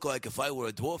would it look like if I were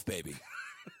a dwarf baby?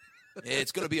 Yeah,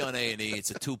 it's going to be on A&E.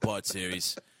 It's a 2-part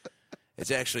series. It's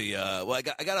actually I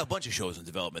got a bunch of shows in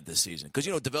development this season because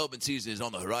development season is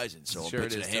on the horizon. So I'm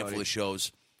pitching a handful of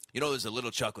shows. There's the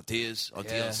Little Chocolatiers on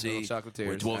TLC,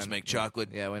 where dwarves make chocolate.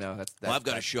 Yeah, we know. I've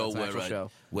got a show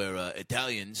where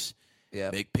Italians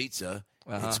make pizza.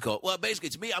 Uh-huh. It's called. Well, basically,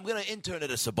 it's me. I'm going to intern at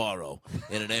a Sbarro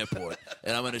in an airport,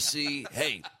 and I'm going to see,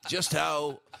 just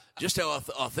how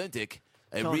authentic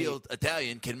a real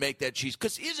Italian can make that cheese.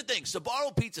 Because here's the thing: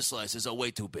 Sbarro pizza slices are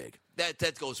way too big.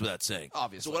 That goes without saying.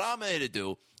 Obviously. So what I'm here to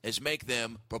do is make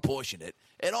them proportionate,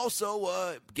 and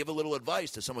also give a little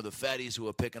advice to some of the fatties who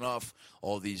are picking off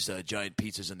all these giant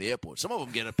pizzas in the airport. Some of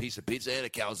them get a piece of pizza and a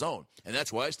calzone, and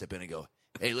that's why I step in and go,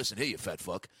 "Hey, listen here, you fat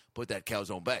fuck, put that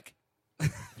calzone back."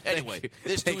 Anyway,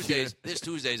 this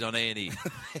Tuesday's on A&E.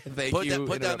 Put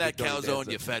down that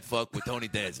calzone, you fat fuck, with Tony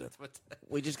Danza.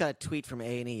 We just got a tweet from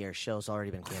A&E. Your show's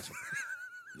already been canceled.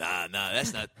 Nah,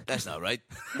 that's not right.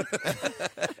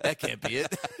 That can't be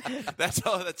it. That's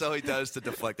all he does to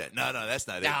deflect that. No, that's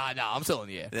not it. Nah, I'm still in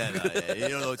the air. Yeah, you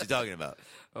don't know what you're talking about.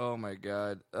 Oh my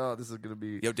God. Oh, this is gonna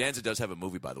be. Danza does have a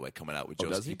movie, by the way, coming out with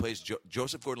Joseph. Does he? He plays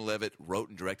Joseph Gordon-Levitt. Wrote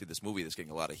and directed this movie that's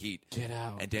getting a lot of heat. Get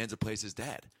out. And Danza plays his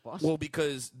dad. Awesome. Well,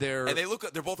 because they're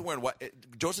both wearing white.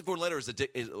 Joseph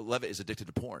Gordon-Levitt is addicted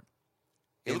to porn.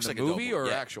 It in looks the like movie a or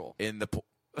actual in the.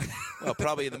 Well,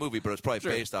 probably in the movie, but it's probably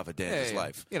based off of Danza's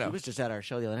life. He was just at our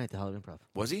show the other night, the Hollywood Improv.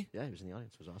 Was he? Yeah, he was in the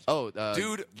audience. It was awesome. Oh,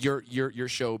 dude, your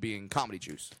show being Comedy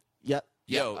Juice. Yep.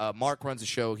 Yeah, Mark runs a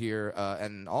show here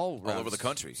and all over the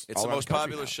country. It's the most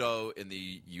popular show in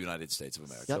the United States of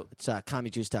America. Yep. It's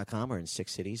comedyjuice.com. We're in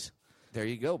 6 cities. There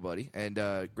you go, buddy. And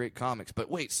great comics.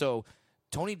 But wait, so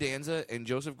Tony Danza and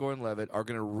Joseph Gordon-Levitt are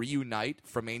going to reunite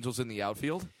from Angels in the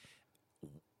Outfield?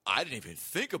 I didn't even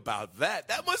think about that.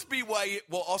 That must be why.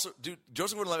 Well, also, dude,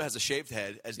 Joseph Gordon-Levitt has a shaved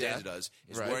head, as Danza does.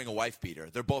 Is wearing a wife beater.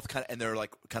 They're both kind of, and they're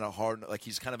like kind of hard. Like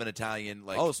he's kind of an Italian.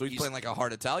 Like so he's playing like a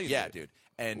hard Italian. Yeah, dude.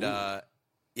 And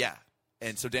yeah,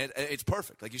 and so it's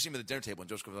perfect. Like you see him at the dinner table, and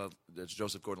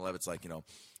Joseph Gordon-Levitt's like,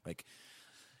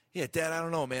 yeah, Dad, I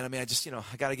don't know, man. I mean, I just,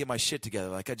 I got to get my shit together.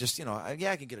 Like, I just, I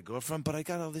can get a girlfriend, but I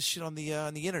got all this shit on the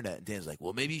internet. And Dan's like,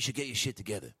 well, maybe you should get your shit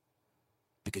together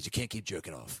because you can't keep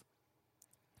jerking off.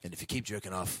 And if you keep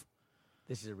jerking off,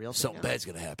 this is a real something bad's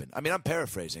going to happen. I mean, I'm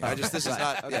paraphrasing. This is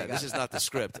not this is not the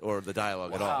script or the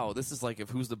dialogue at all. Wow, this is like if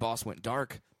Who's the Boss went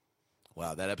dark.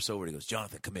 Wow, that episode where he goes,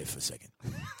 Jonathan, come here for a second.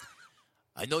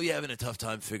 I know you're having a tough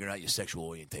time figuring out your sexual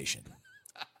orientation.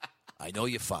 I know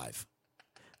you're 5.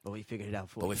 But we figured it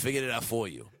out for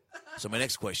you. So my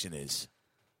next question is,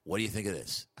 what do you think of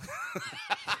this?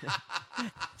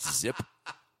 Zip.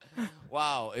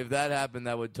 Wow, if that happened,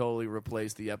 that would totally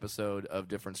replace the episode of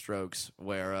Different Strokes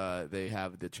where they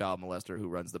have the child molester who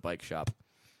runs the bike shop.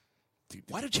 Dude,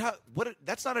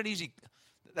 that's not an easy.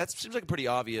 That seems like a pretty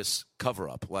obvious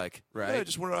cover-up. Like, right? Yeah,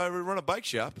 just want to run a bike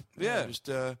shop. Yeah.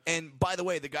 And by the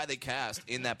way, the guy they cast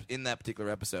in that particular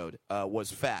episode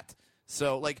was fat.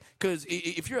 So, like, because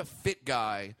if you're a fit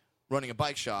guy running a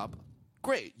bike shop,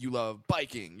 great. You love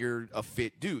biking. You're a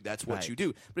fit dude. That's what you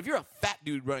do. But if you're a fat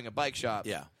dude running a bike shop,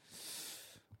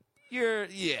 you're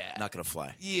not gonna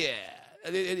fly. Yeah.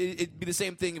 It'd be the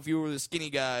same thing if you were the skinny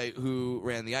guy who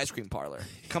ran the ice cream parlor.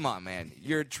 Come on, man.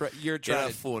 You're trying to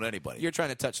fool anybody. You're trying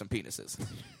to touch some penises.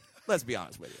 Let's be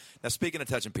honest with you. Now, speaking of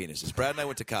touching penises, Brad and I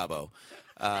went to Cabo.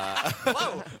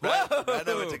 Whoa! Brad and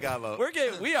I went to Cabo.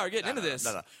 We are getting into this.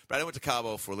 No. Brad and I went to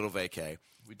Cabo for a little vacay.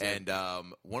 We did.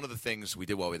 And one of the things we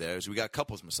did while we were there is we got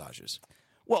couples massages.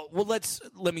 Well,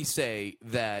 let me say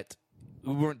that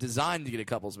we weren't designed to get a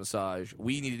couples massage.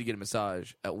 We needed to get a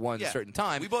massage at one certain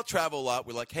time. We both travel a lot.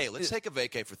 We're like, hey, let's take a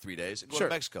vacay for 3 days and go to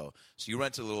Mexico. So you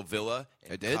rented a little villa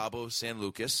in Cabo San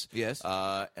Lucas. Yes.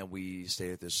 And we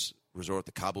stayed at this resort,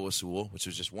 the Cabo Azul, which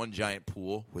was just one giant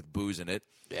pool with booze in it.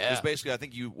 Yeah. It was basically, I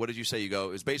think what did you say you go?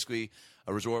 It was basically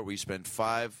a resort where you spend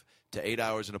 5 to 8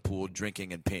 hours in a pool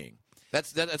drinking and peeing.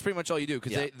 That's pretty much all you do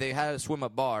because they had a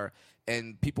swim-up bar,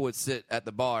 and people would sit at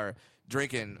the bar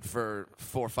drinking for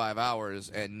 4 or 5 hours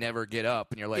and never get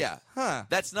up, and you're like, huh.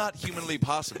 That's not humanly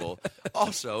possible.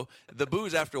 Also, the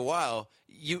booze after a while,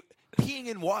 peeing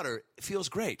in water feels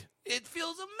great. It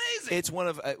feels amazing. It's one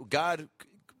of God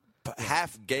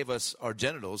half gave us our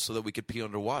genitals so that we could pee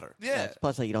underwater. Yeah.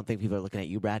 Plus, like, you don't think people are looking at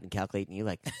you, Brad, and calculating you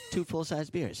like 2 full-size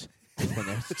beers. When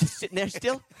they're just sitting there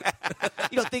still.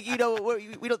 You don't think you know what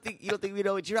we don't think we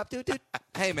know what you're up to, dude?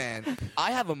 Hey man,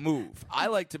 I have a move. I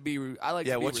like to be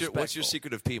respectful. What's your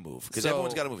secretive pee move? Because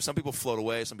everyone's got a move. Some people float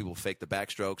away. Some people fake the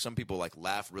backstroke. Some people like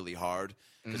laugh really hard.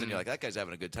 Because then you're like, that guy's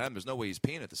having a good time. There's no way he's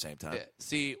peeing at the same time. Yeah.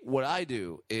 See, what I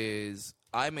do is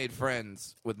I made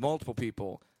friends with multiple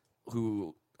people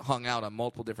who hung out on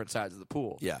multiple different sides of the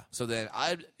pool. Yeah. So then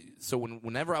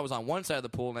whenever I was on one side of the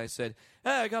pool and I said, hey,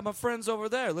 I got my friends over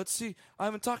there. Let's see. I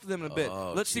haven't talked to them in a bit.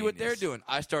 Let's see what they're doing.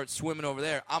 I start swimming over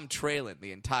there. I'm trailing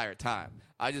the entire time.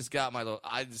 I just got my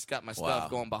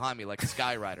stuff going behind me like a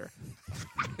skyrider.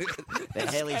 The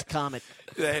Halley's Comet.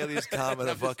 The Halley's Comet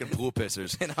of fucking pool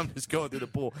pissers. And I'm just going through the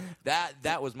pool.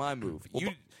 That was my move. Well,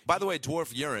 by the way,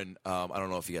 dwarf urine, I don't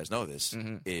know if you guys know this,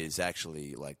 is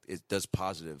actually like it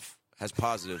has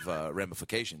positive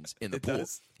ramifications in the pool.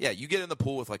 Does? Yeah, you get in the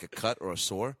pool with like a cut or a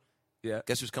sore. Yeah.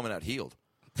 Guess who's coming out healed?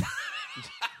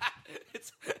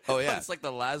 It's like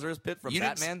the Lazarus Pit from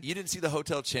Batman. You didn't see the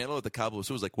Hotel Channel at the Cabo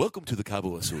Azul? It was like, welcome to the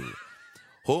Cabo Azul,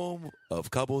 home of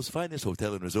Cabo's finest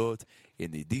hotel and resort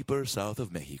in the deeper south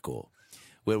of Mexico,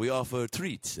 where we offer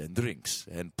treats and drinks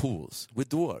and pools with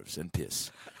dwarves and piss.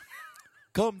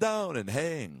 Come down and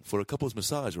hang for a couple's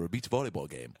massage or a beach volleyball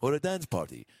game or a dance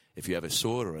party. If you have a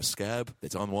sore or a scab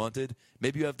that's unwanted,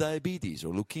 maybe you have diabetes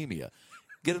or leukemia,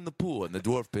 get in the pool and the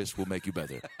dwarf piss will make you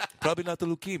better. Probably not the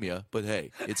leukemia, but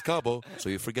hey, it's Cabo, so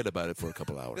you forget about it for a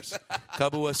couple hours.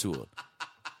 Cabo Azul.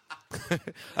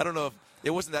 I don't know if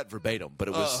it wasn't that verbatim, but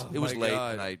it was late.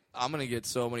 And I'm going to get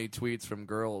so many tweets from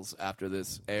girls after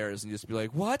this airs and just be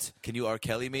like, what? Can you R.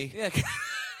 Kelly me? Yeah.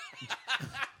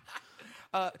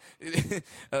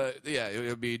 It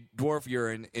would be dwarf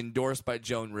urine endorsed by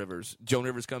Joan Rivers. Joan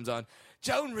Rivers comes on.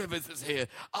 Joan Rivers is here.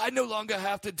 I no longer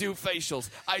have to do facials.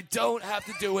 I don't have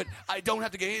to do it. I don't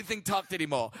have to get anything tucked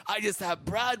anymore. I just have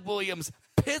Brad Williams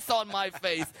piss on my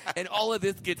face, and all of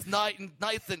this gets nice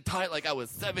and tight like I was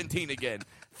 17 again.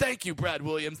 Thank you, Brad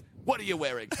Williams. What are you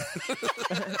wearing?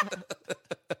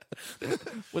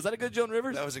 Was that a good Joan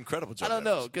Rivers? That was incredible, Joan I don't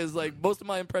Rivers. know, because like most of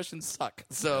my impressions suck.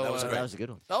 So that was great. That was a good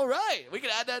one. All right, we can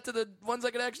add that to the ones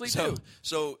I can actually do.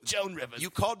 So Joan Rivers.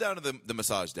 You called down to the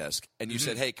massage desk and you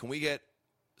said, "Hey, can we get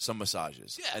some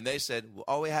massages?" Yeah. And they said, well,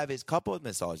 "All we have is couple of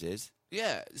massages."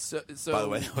 Yeah. So By the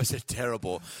way, that was a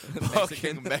terrible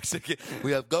fucking Mexican.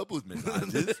 We have couple of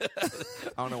massages.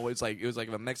 I don't know what it's like. It was like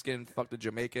if a Mexican fucked a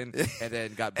Jamaican and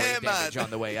then got brain Hey, damage man. on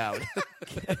the way out.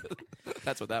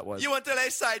 That's what that was. You want to lay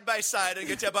side by side and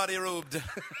get your body rubbed.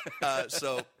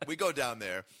 So we go down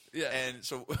there. Yeah. And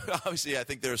so obviously I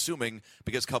think they're assuming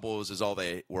because couples is all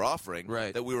they were offering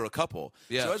Right. that we were a couple.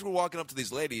 Yeah. So as we're walking up to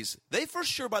these ladies, they for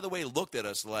sure, by the way, looked at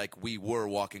us like we were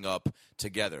walking up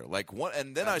together. Like one,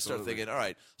 and then I start thinking, all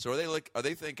right, so are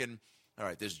they thinking, all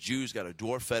right, this Jew's got a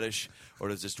dwarf fetish, or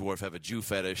does this dwarf have a Jew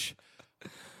fetish?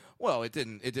 Well, it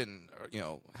didn't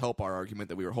help our argument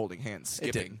that we were holding hands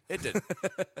skipping. It did.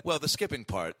 Well, the skipping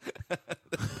part.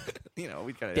 We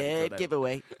kind of Dead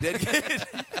giveaway.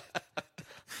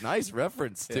 Nice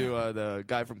reference to the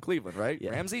guy from Cleveland, right?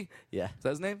 Yeah. Ramsey? Yeah. Is that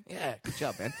his name? Yeah, good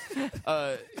job,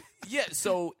 man.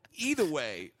 So either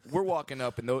way, we're walking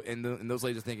up, and those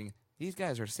ladies are thinking, these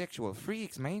guys are sexual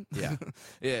freaks, man. Yeah.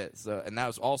 Yeah, so, and that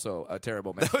was also a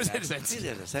terrible Mexican accent. These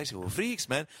guys are sexual freaks,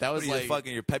 man. That was what are you, like-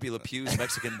 fucking your Pepe Le Pew's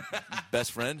Mexican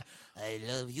best friend. I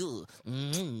love you.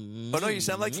 Oh no, you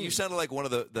sounded like one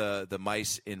of the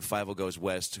mice in Fievel Goes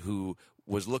West who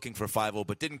was looking for Fievel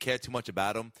but didn't care too much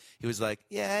about him. He was like,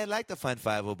 "Yeah, I'd like to find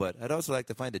Fievel, but I'd also like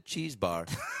to find a cheese bar."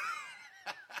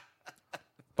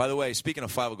 By the way, speaking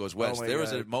of Fievel Goes West, there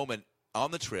was a moment on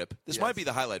the trip. This might be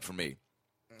the highlight for me.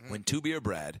 When 2 Beer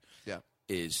Brad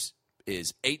is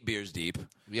 8 beers deep.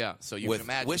 Yeah, so you with, can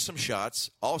imagine. with some shots.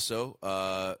 Also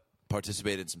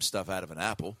participated in some stuff out of an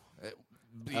apple.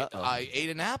 I ate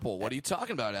an apple. What are you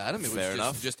talking about, Adam? It was Fair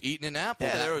enough. Just eating an apple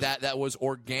Yeah, that was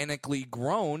organically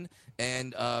grown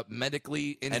and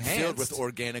medically enhanced. And filled with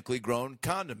organically grown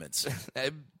condiments.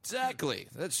 Exactly.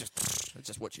 That's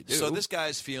just what you do. So this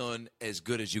guy's feeling as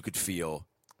good as you could feel.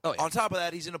 Oh, yeah. On top of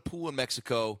that, he's in a pool in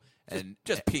Mexico, And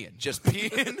just peeing. Just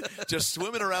peeing, just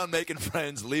swimming around making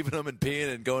friends, leaving them and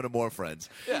peeing and going to more friends.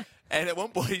 Yeah. And at one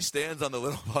point he stands on the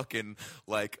little fucking,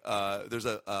 there's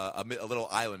a little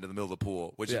island in the middle of the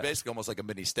pool, which is basically almost like a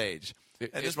mini stage.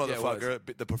 And this motherfucker,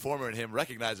 the performer in him,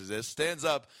 recognizes this, stands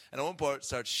up, and at one point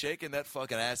starts shaking that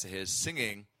fucking ass of his,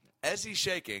 singing, as he's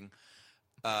shaking,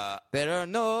 there are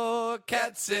no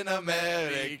cats in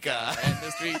America, and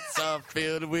the streets are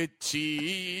filled with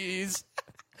cheese.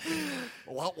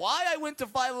 Why I went to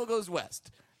Five Goes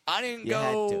West? I didn't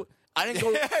go.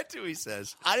 Had to, he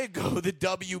says. I didn't go the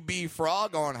WB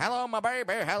Frog on "Hello, my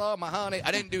baby, hello, my honey."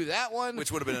 I didn't do that one,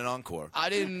 which would have been an encore. I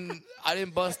didn't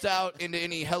bust out into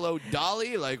any "Hello,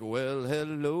 Dolly," like "Well,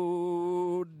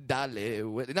 hello, Dolly."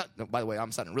 No, by the way,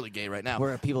 I'm sounding really gay right now.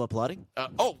 Were people applauding?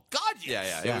 Oh God,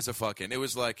 yes. Yeah. It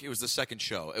was it was the second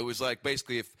show. It was like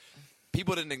basically if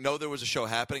people didn't know there was a show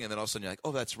happening, and then all of a sudden you're like,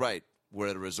 oh, that's right. We're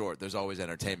at a resort. There's always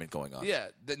entertainment going on. Yeah.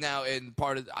 Now, and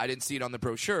I didn't see it on the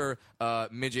brochure.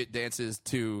 Midget dances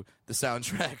to the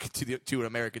soundtrack to An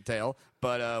American Tale,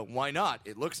 but why not?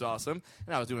 It looks awesome,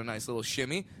 and I was doing a nice little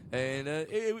shimmy, and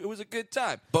it was a good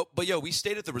time. But we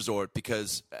stayed at the resort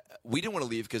because we didn't want to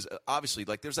leave because obviously,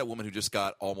 like, there's that woman who just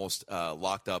got almost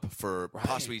locked up for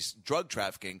possibly drug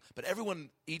trafficking. But everyone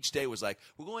each day was like,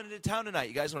 "We're going into town tonight.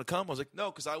 You guys want to come?" I was like,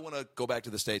 "No," because I want to go back to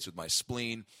the States with my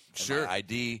spleen, and my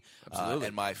ID,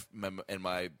 and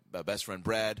my best friend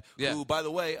Brad, who, by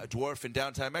the way, a dwarf in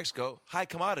downtown Mexico, high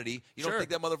commodity. You don't think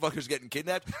that motherfucker's getting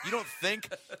kidnapped? You don't think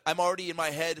I'm already in my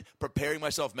head preparing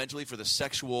myself mentally for the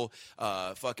sexual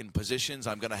fucking positions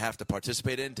I'm going to have to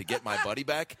participate in to get my buddy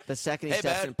back? The second he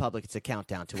steps in public, it's a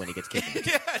countdown to when he gets kidnapped.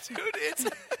 Yeah,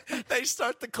 dude, they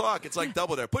start the clock. It's like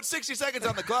double there. Put 60 seconds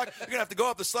on the clock. You're going to have to go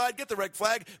up the slide, get the red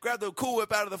flag, grab the Cool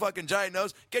Whip out of the fucking giant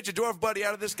nose, get your dwarf buddy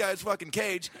out of this guy's fucking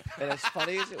cage. And as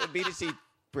funny as it would be to see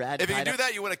Brad, if you can do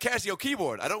that, you win a Casio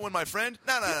keyboard. I don't win my friend.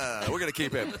 No. We're going to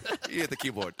keep him. You get the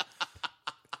keyboard.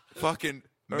 Fucking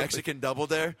Mexican double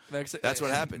dare. That's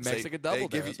what happens. Mexican double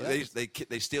dare.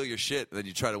 They steal your shit, and then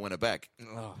you try to win it back.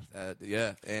 Oh,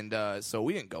 yeah. And so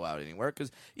we didn't go out anywhere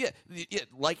because,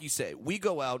 like you say, we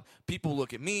go out. People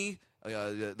look at me.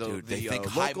 Dude, they think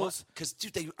high because,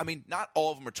 not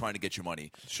all of them are trying to get your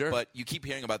money. Sure. But you keep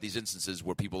hearing about these instances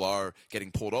where people are getting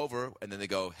pulled over, and then they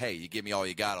go, "Hey, you give me all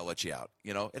you got, I'll let you out."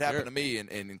 It happened to me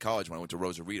in college when I went to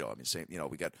Rosarito.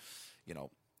 We got,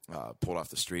 pulled off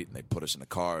the street, and they put us in a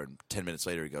car, and 10 minutes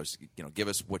later he goes, "Give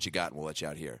us what you got, and we'll let you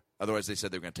out here." Otherwise, they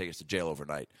said they were going to take us to jail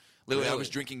overnight. Literally, I was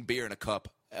drinking beer in a cup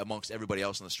amongst everybody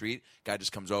else on the street. Guy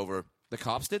just comes over. The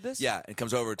cops did this? Yeah, and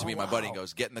comes over to me and my buddy and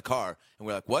goes, "Get in the car." And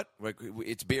we're like, "What?" We're like,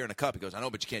 "It's beer in a cup." He goes, "I know,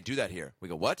 but you can't do that here." We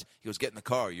go, "What?" He goes, "Get in the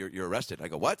car. You're arrested." I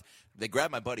go, "What?" They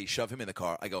grab my buddy, shove him in the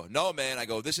car. I go, "No, man." I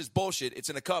go, "This is bullshit. It's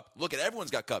in a cup. Look at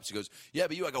everyone's got cups." He goes, "Yeah,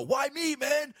 but you." I go, "Why me,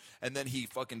 man?" And then he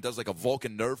fucking does like a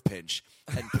Vulcan nerve pinch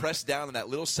and press down in that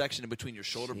little section in between your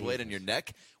shoulder blade and your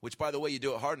neck, which, by the way, you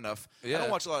do it hard enough. Yeah. I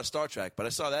don't watch a lot of Star Trek, but I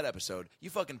saw that episode. You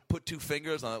fucking put two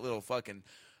fingers on that little fucking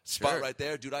spot right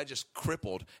there. Dude, I just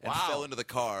crippled and fell into the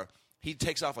car. He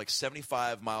takes off like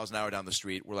 75 miles an hour down the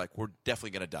street. We're like, we're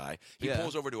definitely going to die. He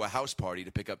pulls over to a house party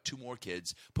to pick up two more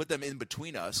kids, put them in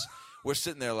between us. We're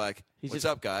sitting there like, what's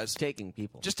up, guys? Taking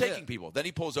people. Just taking people. Then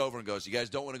he pulls over and goes, "You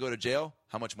guys don't want to go to jail?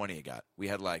 How much money you got?" We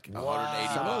had like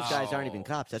 180 Some of those guys aren't even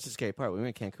cops. That's the scary part. When we were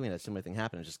in Cancun, that similar thing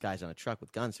happened. It was just guys on a truck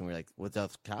with guns, and we were like, "Were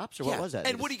those cops or what was that?"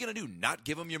 And what are you going to do? Not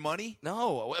give them your money?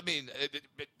 No. I mean,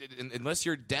 unless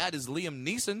your dad is Liam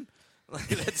Neeson.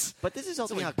 But this is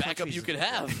also how backup you could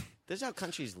have. This is how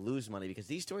countries lose money because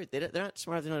these stories, they're not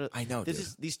smart enough. I know.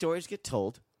 These stories get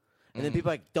told, and then people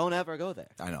are like, "Don't ever go there."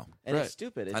 I know. And it's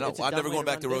stupid. I know. I'm never going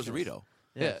back to Rosarito.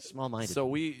 Yeah, small-minded. So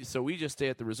we just stay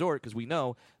at the resort because we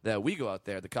know that we go out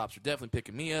there, the cops are definitely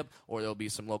picking me up, or there'll be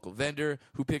some local vendor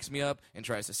who picks me up and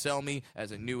tries to sell me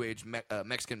as a new age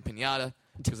Mexican piñata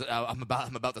because I'm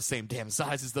about the same damn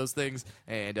size as those things.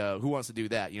 And who wants to do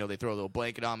that? They throw a little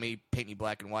blanket on me, paint me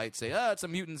black and white, say, "It's a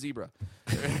mutant zebra."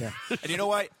 And you know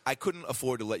what? I couldn't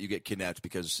afford to let you get kidnapped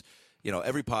because.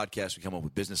 Every podcast we come up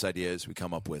with business ideas, we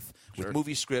come up with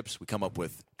movie scripts, we come up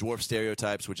with dwarf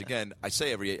stereotypes, which, again, I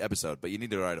say every episode, but you need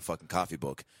to write a fucking coffee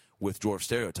book with dwarf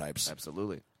stereotypes.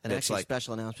 Absolutely. And actually,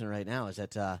 special announcement right now is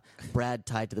that Brad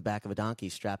tied to the back of a donkey,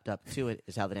 strapped up to it,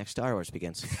 is how the next Star Wars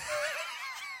begins.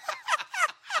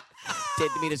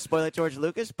 Didn't mean to spoil it, George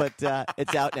Lucas, but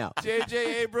it's out now.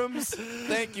 J.J. Abrams,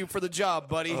 thank you for the job,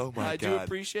 buddy. Oh my God. do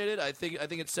appreciate it. I think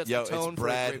it sets the tone for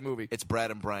a great movie. It's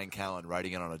Brad and Brian Callen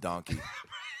riding in on a donkey.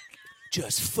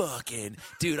 just fucking,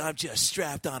 dude, I'm just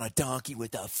strapped on a donkey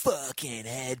with a fucking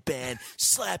headband,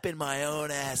 slapping my own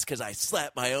ass because I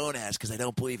slap my own ass because I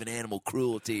don't believe in animal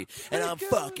cruelty. And I'm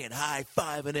fucking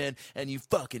high-fiving it, and you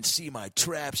fucking see my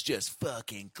traps just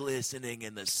fucking glistening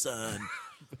in the sun.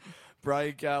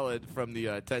 Brian Callen from the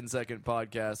 10-Second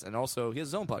Podcast, and also he has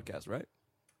his own podcast, right?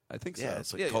 I think so. Yeah,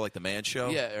 it's like called like the Man Show.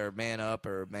 Yeah, or Man Up,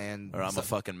 or Man. Or I'm a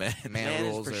fucking man. Man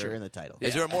Rules, is for sure in the title.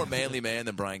 Is there a more manly man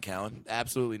than Brian Callen?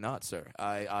 Absolutely not, sir.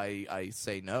 I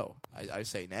say no. I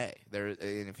say nay.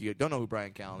 And if you don't know who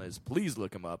Brian Callen is, please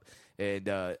look him up. And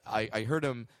I heard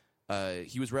him.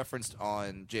 He was referenced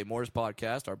on Jay Moore's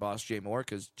podcast, our boss Jay Moore,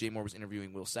 because Jay Moore was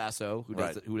interviewing Will Sasso, who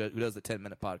does who does the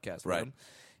 10-minute podcast with him.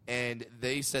 And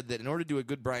they said that in order to do a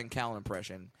good Brian Callen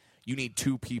impression, you need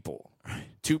two people.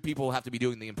 Two people have to be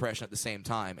doing the impression at the same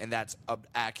time, and that's an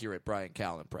accurate Brian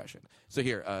Callen impression. So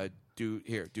do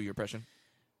your impression.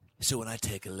 So when I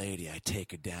take a lady, I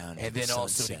take her down, and then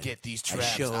also to get these traps,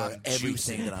 I show her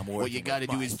everything that I'm working. What you got to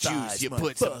do is thighs, juice. You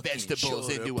put some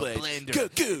vegetables into a blender.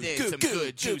 Then some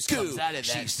good juice comes out of that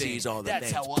thing. She sees all the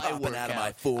That's veins how I popping work out of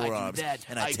my forearms,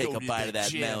 and I take a bite of that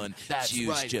gym. melon. That's Juice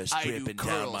right. just I do dripping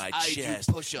curls. down my I chest.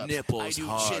 do push-ups. Nipples I do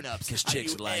hard, chin-ups. because I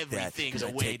chicks do like that. everything Because I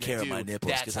the way take care to of my do.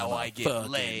 nipples. That's Because how I'm I a get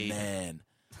fucking laid. man.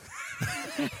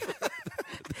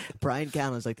 Brian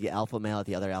Callen is like the alpha male.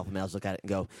 The other alpha males look at it and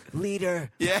go,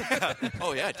 "Leader, Yeah.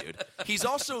 Oh yeah, dude. He's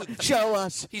also show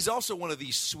us." He's also one of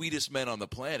the sweetest men on the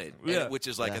planet, which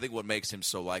is like I think what makes him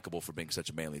so likable for being such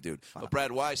a manly dude. But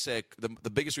Brad, why I say the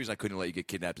biggest reason I couldn't let you get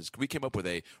kidnapped is we came up with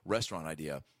a restaurant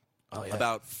idea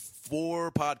about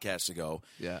 4 podcasts ago.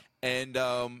 Yeah. And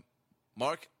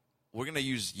Mark, we're gonna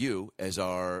use you as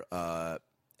our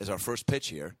first pitch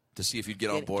here to see if you'd get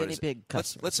on board. Guinea pig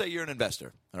customer. Let's say you're an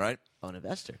investor, all right? Oh, an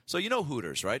investor. So you know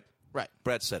Hooters, right? Right.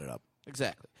 Brad set it up.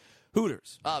 Exactly.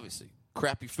 Hooters, obviously.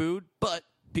 Crappy food, but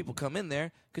people come in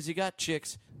there because you got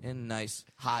chicks in nice,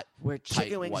 hot, Where tight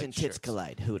chicken wings white and tits shirts.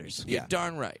 collide. Hooters. You're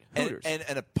darn right. Hooters. And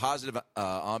a positive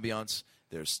ambiance.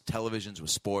 There's televisions with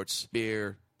sports.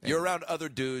 Beer. You're around other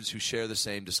dudes who share the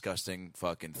same disgusting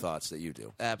fucking thoughts that you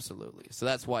do. Absolutely. So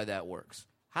that's why that works.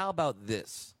 How about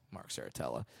this, Mark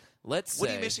Serritella? Let's say... What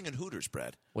are you missing in Hooters,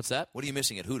 Brad? What's that? What are you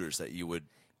missing at Hooters that you would...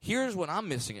 Here's what I'm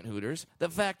missing at Hooters. The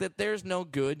fact that there's no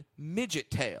good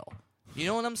midget tail. You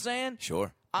know what I'm saying?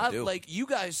 Sure. I do. Like you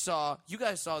guys saw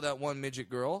that one midget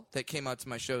girl that came out to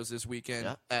my shows this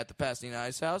weekend at the Pasadena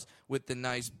Ice House with the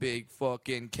nice big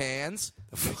fucking cans.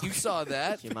 You saw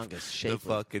that. Humongous shape. The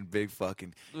fucking big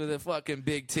fucking... With the fucking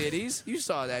big titties. You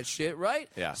saw that shit, right?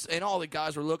 Yeah. And all the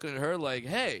guys were looking at her like,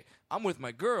 hey, I'm with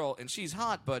my girl and she's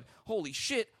hot, but holy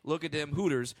shit, look at them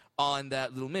Hooters on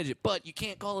that little midget. But you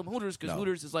can't call them Hooters because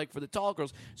Hooters is like for the tall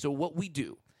girls. So what we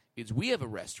do is we have a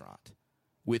restaurant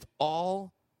with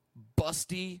all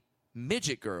busty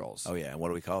midget girls. Oh, yeah. And what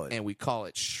do we call it? And we call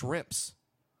it Shrimps.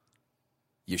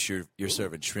 You're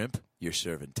serving shrimp. You're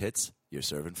serving tits. You're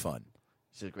serving fun.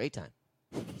 It's a great time.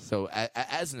 So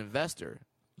as an investor,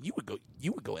 you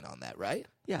would go in on that, right?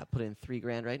 Yeah, put in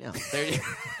 $3,000 right now.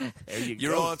 There you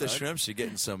You're go, on the son. shrimps. You're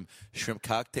getting some shrimp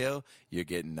cocktail. You're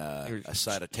getting a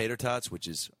side of tater tots, which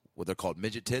is what they're called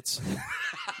midget tits.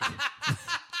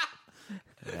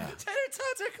 Yeah. Tater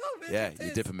tots are called midget Yeah, tits.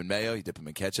 you dip them in mayo, you dip them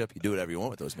in ketchup, you do whatever you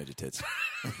want with those midget tits.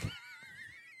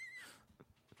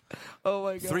 Oh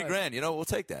my god. $3,000, we'll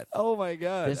take that. Oh my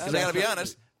god. This Because I gotta be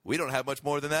honest, we don't have much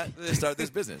more than that to start this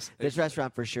business. This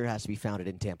restaurant for sure has to be founded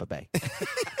in Tampa Bay.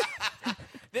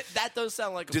 That does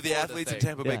sound like a Do the Florida athletes thing. in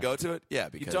Tampa Bay Yeah. go to it? Yeah,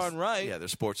 because darn right. Yeah, their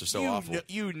sports are so awful.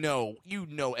 You know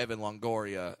Evan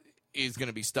Longoria is going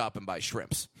to be stopping by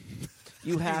Shrimps.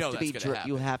 You have know to be that's gonna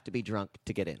you happen. have to be drunk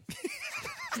to get in.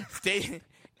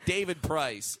 David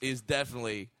Price is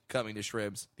definitely coming to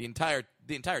Shrimps. The entire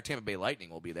Tampa Bay Lightning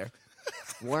will be there.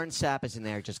 Warren Sapp is in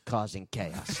there just causing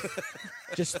chaos.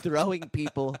 Just throwing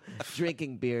people,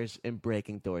 drinking beers, and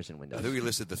breaking doors and I windows. think we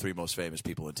listed the 3 most famous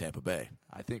people in Tampa Bay.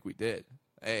 I think we did.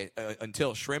 Hey,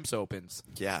 until Shrimps opens.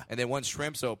 Yeah. And then once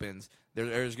Shrimps opens,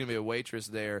 there's going to be a waitress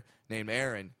there named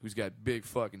Erin who's got big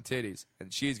fucking titties,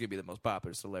 and she's going to be the most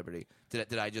popular celebrity.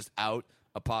 Did I just out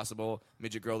a possible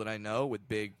midget girl that I know with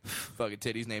big fucking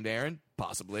titties named Erin?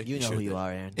 Possibly. You know Sure who you did.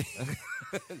 are, Aaron.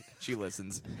 She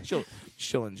listens.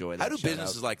 She'll enjoy that. How do shout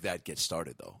businesses out. like that get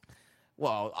started, though?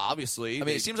 Well, obviously. I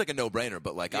mean, it seems like a no-brainer,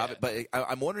 but Yeah.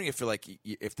 I'm wondering if you're like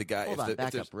if the guy Hold if on, the, back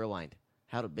if there's- up, rewind.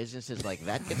 How do businesses like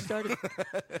that get started?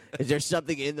 Is there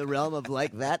something in the realm of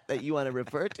like that you want to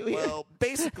refer to here? Well,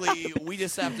 basically, we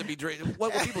just have to be drinking.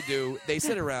 What people do, they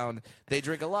sit around, they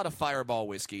drink a lot of Fireball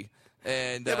whiskey,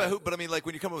 and Yeah, but I mean, like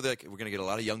when you come up with we're going to get a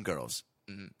lot of young girls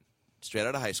straight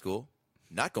out of high school,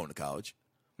 not going to college,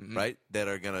 right? That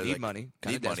are going to need money,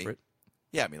 kinda need money, desperate.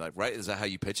 Yeah, I mean, like, right? Is that how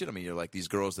you pitch it? I mean, you're like these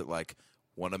girls that like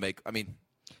want to make. I mean,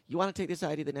 you want to take this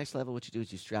idea to the next level. What you do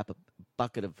is you strap a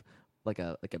bucket of like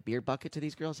a beer bucket to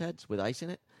these girls' heads with ice in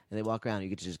it, and they walk around. And you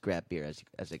get to just grab beer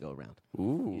as they go around.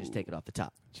 Ooh. You just take it off the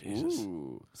top. Jesus.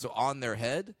 Ooh. So on their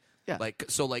head. Yeah.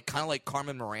 Kind of like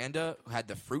Carmen Miranda who had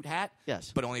the fruit hat.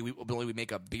 Yes. But only we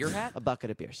make a beer hat. A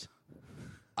bucket of beers.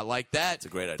 I like that. It's a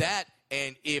great idea. That,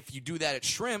 and if you do that at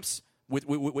Shrimps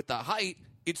with the height,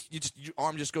 your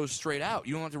arm just goes straight out.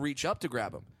 You don't have to reach up to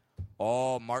grab them.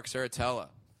 Oh, Mark Serritella,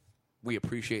 we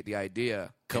appreciate the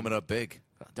idea. Coming up big.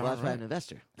 Well, that's why I'm an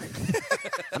investor.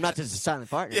 I'm not just a silent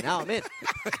partner. Yeah. Now I'm in.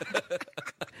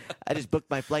 I just booked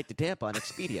my flight to Tampa on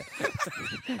Expedia.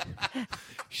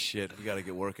 Shit, we got to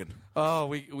get working. Oh,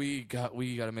 we got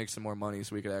to make some more money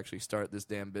so we could actually start this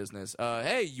damn business.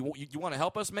 Hey, you want to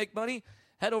help us make money?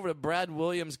 Head over to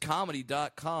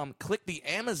BradWilliamsComedy.com. Click the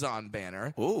Amazon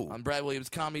banner on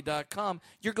BradWilliamsComedy.com.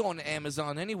 You're going to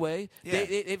Amazon anyway. Yeah.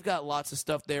 They've got lots of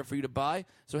stuff there for you to buy.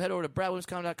 So head over to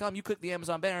BradWilliamsComedy.com. You click the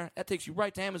Amazon banner. That takes you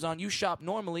right to Amazon. You shop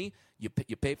normally. You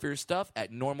pay for your stuff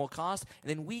at normal cost. And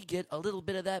then we get a little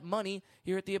bit of that money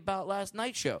here at the About Last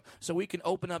Night show. So we can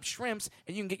open up Shrimps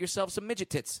and you can get yourself some midget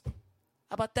tits.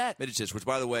 How about that? Midget Tits, which,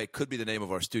 by the way, could be the name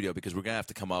of our studio because we're going to have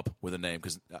to come up with a name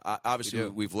because obviously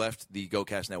we've left the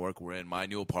GoCast Network. We're in my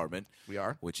new apartment. We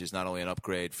are. Which is not only an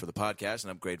upgrade for the podcast, an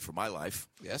upgrade for my life.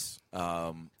 Yes.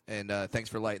 And thanks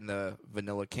for lighting the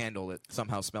vanilla candle that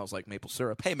somehow smells like maple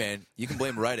syrup. Hey, man, you can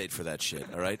blame Rite Aid for that shit,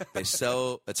 all right? They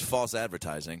sell – it's false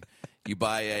advertising. You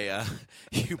buy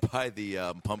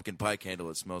the pumpkin pie candle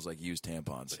that smells like used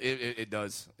tampons. It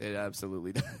does. It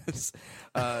absolutely does.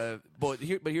 But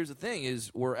here's the thing: is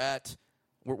we're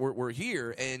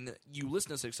here, and you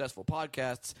listen to successful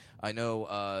podcasts. I know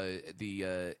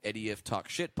the Eddie If Talk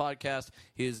Shit podcast.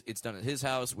 It's done at his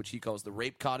house, which he calls the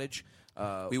Rape Cottage.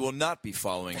 We will not be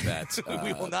following that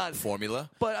we will not. formula.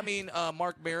 But, I mean,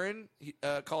 Mark Barron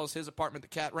calls his apartment the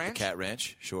Cat Ranch. The Cat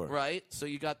Ranch, sure. Right? So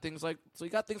you got things like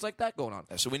that going on.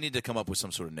 So we need to come up with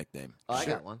some sort of nickname. Oh, I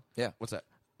got one. Yeah. What's that?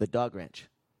 The Dog Ranch.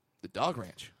 The Dog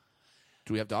Ranch.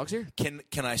 Do we have dogs here?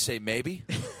 Can I say maybe?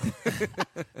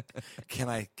 Can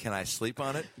I sleep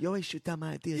on it? You always shoot down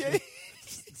my ideas. Yeah.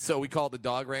 So we call it the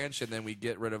Dog Ranch, and then we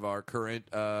get rid of our current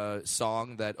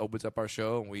song that opens up our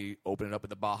show, and we open it up with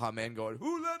the Baha Men going,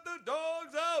 "Who let the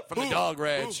dogs out?" From the Dog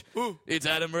Ranch. It's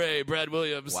Adam Ray, Brad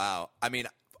Williams. Wow. I mean,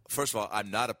 first of all, I'm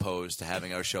not opposed to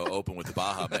having our show open with the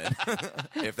Baha Men.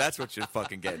 If that's what you're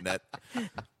fucking getting at.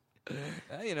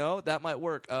 You know, that might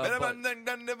work. How are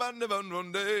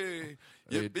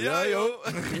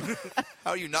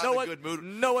you not in a good mood?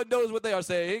 No one knows what they are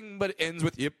saying, but it ends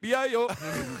with yippee-yi-yo.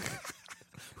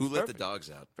 Who let the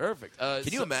dogs out? Perfect.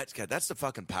 Can you imagine? God, that's the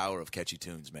fucking power of catchy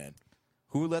tunes, man.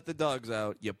 Who let the dogs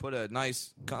out? You put a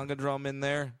nice conga drum in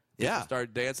there. Yeah.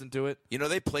 Start dancing to it. You know,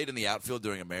 they played in the outfield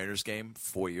during a Mariners game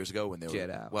 4 years ago when they were. Get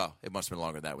out. Well, it must have been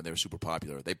longer than that when they were super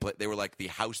popular. They were like the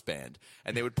house band,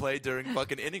 and they would play during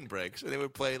fucking inning breaks. And they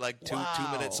would play like two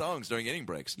 2-minute songs during inning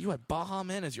breaks. You had Baha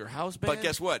Men as your house band? But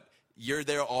guess what? You're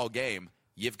there all game.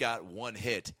 You've got one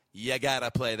hit. You gotta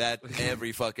play that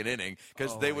every fucking inning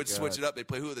because they would switch it up. They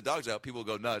play "Who Let the Dogs Out." People would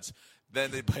go nuts.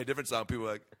 Then they play a different song. People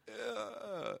were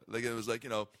like it was like, you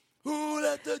know, "Who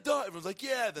let the dog?" Everyone's like,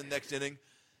 "Yeah." The next inning.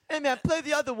 Hey, man, play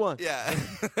the other one. Yeah.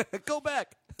 Go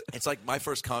back. It's like my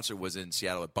first concert was in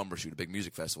Seattle at Bumbershoot, a big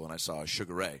music festival, and I saw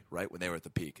Sugar Ray, right, when they were at the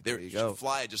peak. There you go.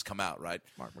 Fly had just come out, right?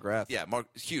 Mark McGrath. Yeah, Mark,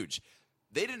 huge.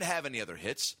 They didn't have any other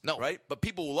hits, no, right? But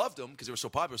people loved them because they were so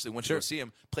popular, so they went to go see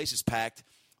them. Places packed.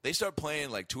 They start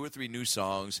playing like 2 or 3 new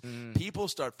songs. People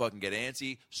start fucking get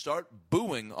antsy, start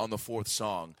booing on the 4th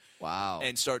song. Wow.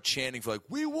 And start chanting for like,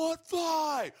 "We want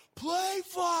Fly! Play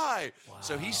Fly!" Wow.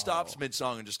 So he stops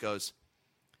mid-song and just goes,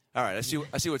 "All right, I see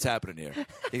what's happening here."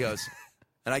 He goes,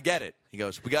 and I get it. He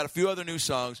goes, "We got a few other new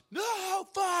songs." "No,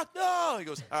 fuck, no." He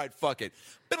goes, "All right, fuck it."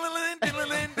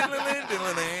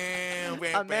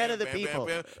 A man of the people.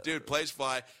 Dude, plays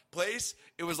Fly.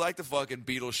 It was like the fucking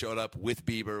Beatles showed up with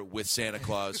Bieber, with Santa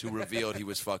Claus, who revealed he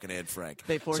was fucking Anne Frank.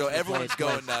 So everyone's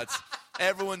going nuts.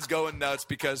 Everyone's going nuts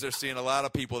because they're seeing a lot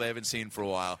of people they haven't seen for a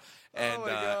while. And,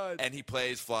 and he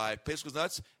plays Fly. Place goes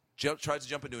nuts. Tries to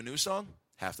jump into a new song.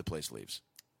 Half the place leaves.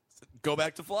 Go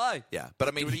back to Fly. Yeah, but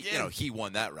I mean, he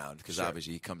won that round because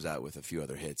obviously he comes out with a few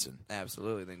other hits. And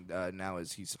absolutely. Then now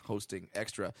as he's hosting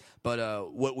Extra.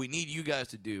 But what we need you guys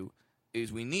to do is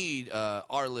we need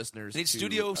our listeners. We need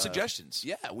studio suggestions.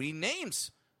 Yeah, we need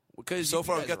names. Because so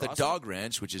far we've got the Dog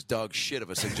Ranch, which is dog shit of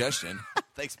a suggestion.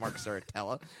 Thanks, Mark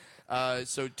Serritella.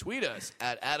 So tweet us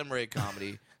at Adam Ray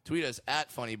Comedy. Tweet us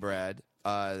at Funny Brad.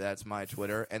 That's my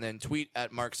Twitter. And then tweet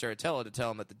at Mark Serritella to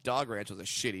tell him that the Dog Ranch was a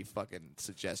shitty fucking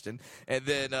suggestion. And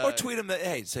then or tweet him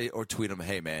tweet him,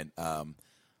 hey man,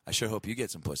 I sure hope you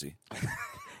get some pussy.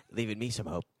 Leaving me some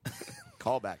hope.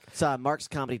 Call back. So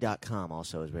markscomedy.com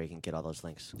also is where you can get all those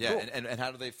links. Yeah, Cool. and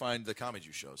how do they find the Comedy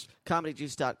Juice shows?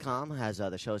 ComedyJuice.com has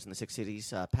the shows in the 6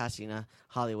 cities, Pasadena,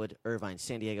 Hollywood, Irvine,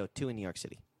 San Diego, 2 in New York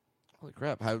City. Holy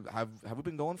crap! Have we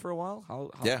been going for a while?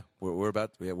 How Yeah, we're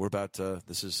about.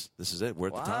 This is it. We're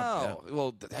at the top. Yeah.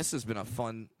 Well, this has been a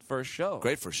fun first show.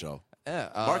 Great first show. Yeah,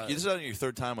 Mark, this is your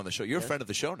third time on the show. You're a friend of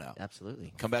the show now.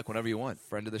 Absolutely. Come back whenever you want.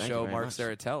 Friend of the Thank show, you very Mark much.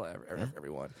 Serritella.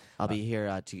 Everyone. I'll be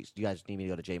here. Do you guys need me to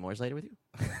go to Jay Moore's later with you?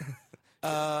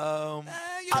 Um,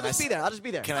 I'll just be there. I'll just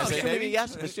be there. Can I say Assuming maybe? a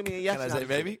yes. Assuming a yes. Can I say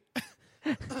maybe?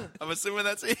 I'm assuming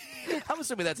that's it. I'm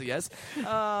assuming that's a yes. You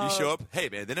show up. Hey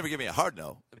man, they never give me a hard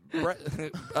no.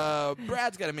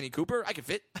 Brad's got a Mini Cooper. I can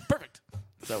fit. Perfect.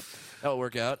 So that'll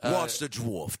work out. Watch the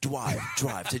dwarf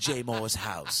drive to Jay Moore's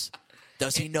house.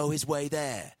 Does he know his way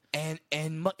there?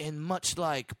 And much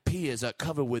like piers are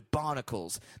covered with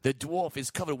barnacles, the dwarf is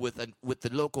covered with the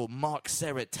local Mark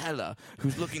Serritella,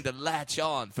 who's looking to latch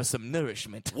on for some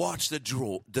nourishment. Watch the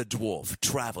dwarf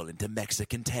travel into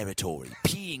Mexican territory,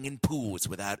 peeing in pools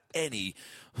without any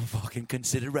fucking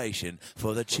consideration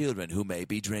for the children who may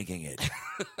be drinking it.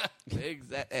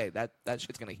 Exactly. Hey, that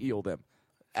shit's gonna heal them.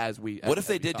 What if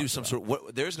they did do some sort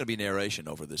of... there's going to be narration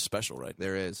over this special, right?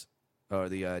 There is, or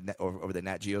the over the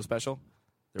Nat Geo special.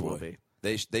 There will be.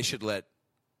 They should let...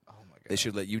 Oh my god. They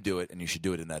should let you do it, and you should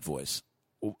do it in that voice.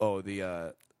 Oh,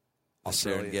 the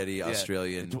Serengeti,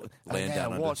 Australian land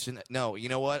down under. No, you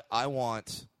know what? I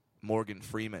want Morgan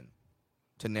Freeman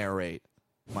to narrate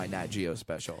my Nat Geo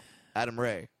special. Adam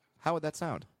Ray, how would that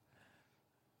sound?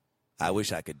 I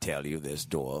wish I could tell you this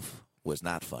dwarf was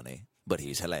not funny, but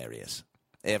he's hilarious.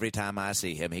 Every time I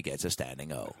see him, he gets a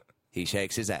standing O. He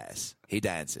shakes his ass. He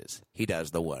dances. He does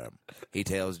the worm. He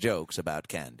tells jokes about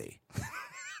candy.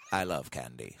 I love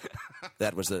candy.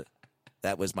 That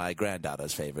was my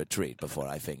granddaughter's favorite treat before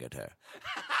I fingered her.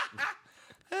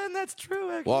 And that's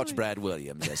true, actually. Watch Brad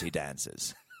Williams as he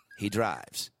dances. He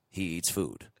drives. He eats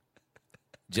food.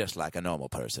 Just like a normal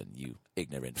person, you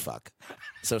ignorant fuck.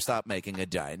 So stop making a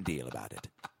giant deal about it.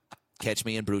 Catch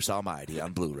me and Bruce Almighty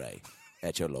on Blu-ray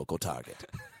at your local Target.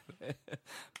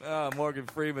 Morgan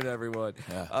Freeman, everyone.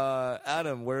 Yeah.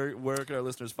 Adam, where can our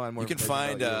listeners find more? You can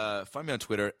find me on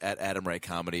Twitter at Adam Ray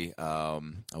Comedy. I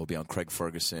will be on Craig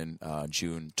Ferguson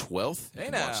June 12th.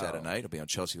 You can watch that at night. I'll be on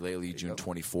Chelsea Lately June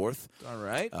 24th. All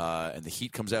right. And The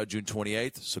Heat comes out June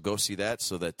 28th. So go see that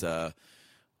so that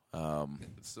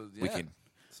we can.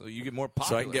 So you get more popular.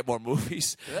 So I can get more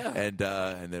movies. Yeah. And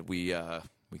that we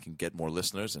can get more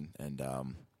listeners and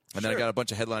then Sure. I got a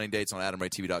bunch of headlining dates on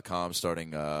AdamRayTV.com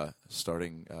starting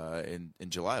in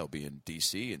July. I'll be in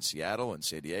D.C., in Seattle, in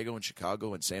San Diego, in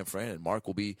Chicago, and San Fran, and Mark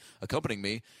will be accompanying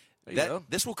me.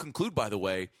 This will conclude, by the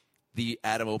way, the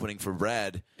Adam opening for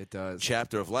Brad. It does.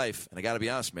 Chapter of life, and I got to be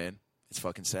honest, man, it's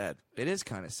fucking sad. It is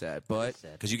kind of sad, but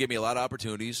because you gave me a lot of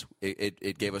opportunities.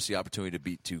 It gave us the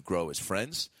opportunity to grow as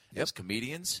friends, as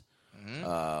comedians. Mm-hmm.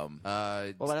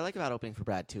 Well, what I like about opening for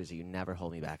Brad, too, is that you never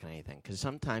hold me back on anything. Because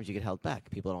sometimes you get held back.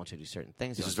 People don't want you to do certain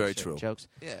things. This They is don't very want you to do true. certain Jokes.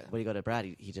 Yeah. When you go to Brad,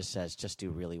 he just says, just do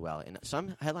really well. And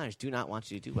some headliners do not want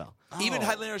you to do well. Even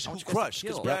headliners who crush,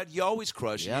 because Brad, you always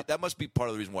crush. Yep. That must be part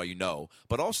of the reason why you know.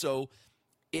 But also,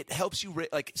 it helps you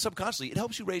subconsciously. It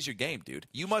helps you raise your game, dude.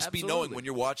 You must be knowing when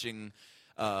you're watching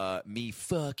me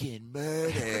fucking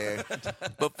murder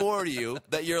before you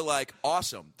that you're like,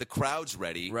 awesome. The crowd's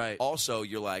ready. Right. Also,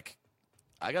 you're like,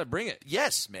 I got to bring it.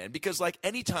 yes, man, because like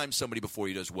anytime somebody before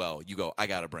you does well, you go, I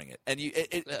got to bring it. And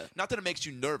not that it makes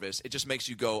you nervous, it just makes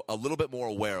you go a little bit more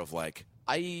aware of like,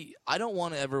 I don't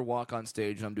want to ever walk on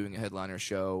stage when I'm doing a headliner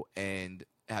show and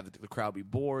have the crowd be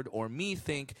bored or me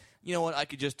think, you know what, I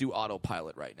could just do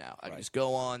autopilot right now. I can just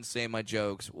go on, say my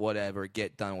jokes, whatever,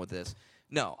 get done with this.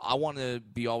 No, I want to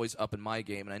be always up in my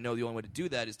game, and I know the only way to do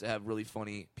that is to have really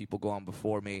funny people go on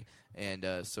before me. And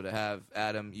so to have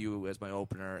Adam, you as my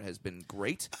opener, has been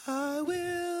great. I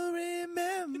will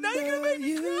remember. Now you're gonna make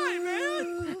me cry,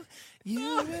 man. You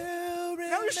will remember.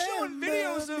 Now you're showing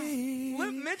videos of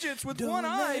limp midgets with one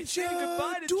eye saying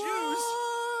goodbye to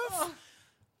Jews.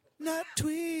 Not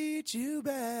tweet you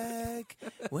back.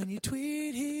 When you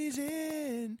tweet, he's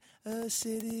in a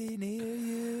city near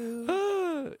you.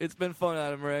 It's been fun,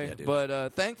 Adam Ray. Yeah, dude.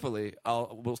 But thankfully,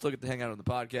 we'll still get to hang out on the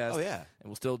podcast. Oh, yeah. And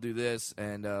we'll still do this.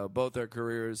 And both our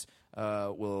careers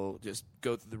will just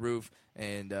go through the roof.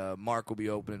 And Mark will be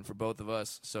opening for both of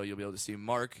us. So you'll be able to see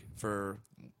Mark for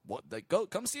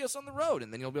come see us on the road,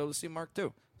 and then you'll be able to see Mark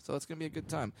too. So it's going to be a good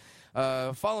time.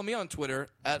 Follow me on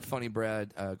Twitter,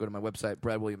 @FunnyBrad. Go to my website,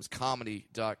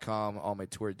 bradwilliamscomedy.com. All my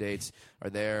tour dates are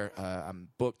there. I'm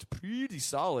booked pretty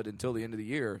solid until the end of the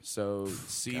year. So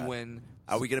when...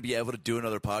 Are we going to be able to do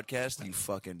another podcast? You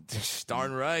fucking...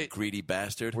 Darn right. Greedy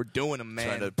bastard. We're doing them,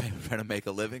 man. Trying to make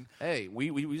a living. Hey, we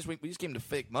just came to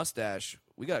Fake Mustache.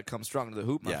 We got to come strong to the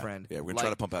hoop, my friend. Yeah, we're going to try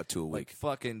to pump out 2 a week. Like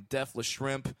fucking Deathless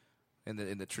Shrimp. In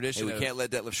the tradition, we can't let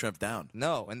Deathless Shrimp down.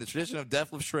 No, in the tradition of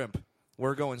Deathless Shrimp,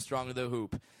 we're going strong to the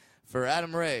hoop. For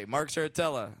Adam Ray, Mark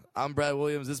Serritella, I'm Brad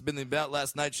Williams. This has been the About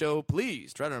Last Night show.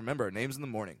 Please try to remember our names in the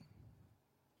morning.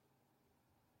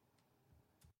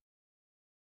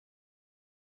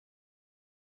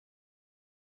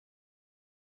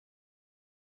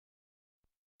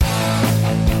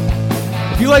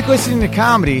 If you like listening to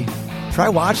comedy, try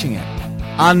watching it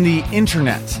on the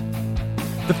internet.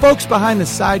 The folks behind the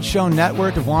Sideshow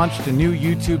Network have launched a new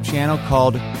YouTube channel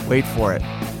called Wait For It.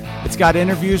 It's got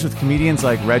interviews with comedians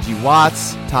like Reggie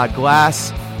Watts, Todd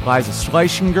Glass, Liza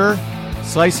Schlesinger.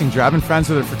 I've been friends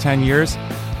with her for 10 years.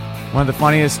 One of the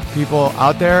funniest people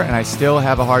out there, and I still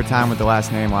have a hard time with the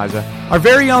last name, Liza. Our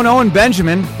very own Owen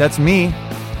Benjamin, that's me,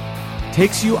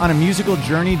 takes you on a musical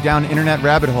journey down internet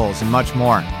rabbit holes and much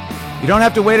more. You don't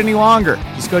have to wait any longer.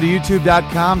 Just go to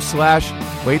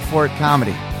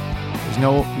youtube.com/waitforitcomedy. There's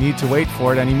no need to wait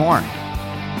for it anymore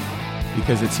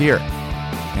because it's here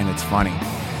and it's funny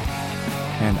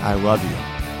and I love you.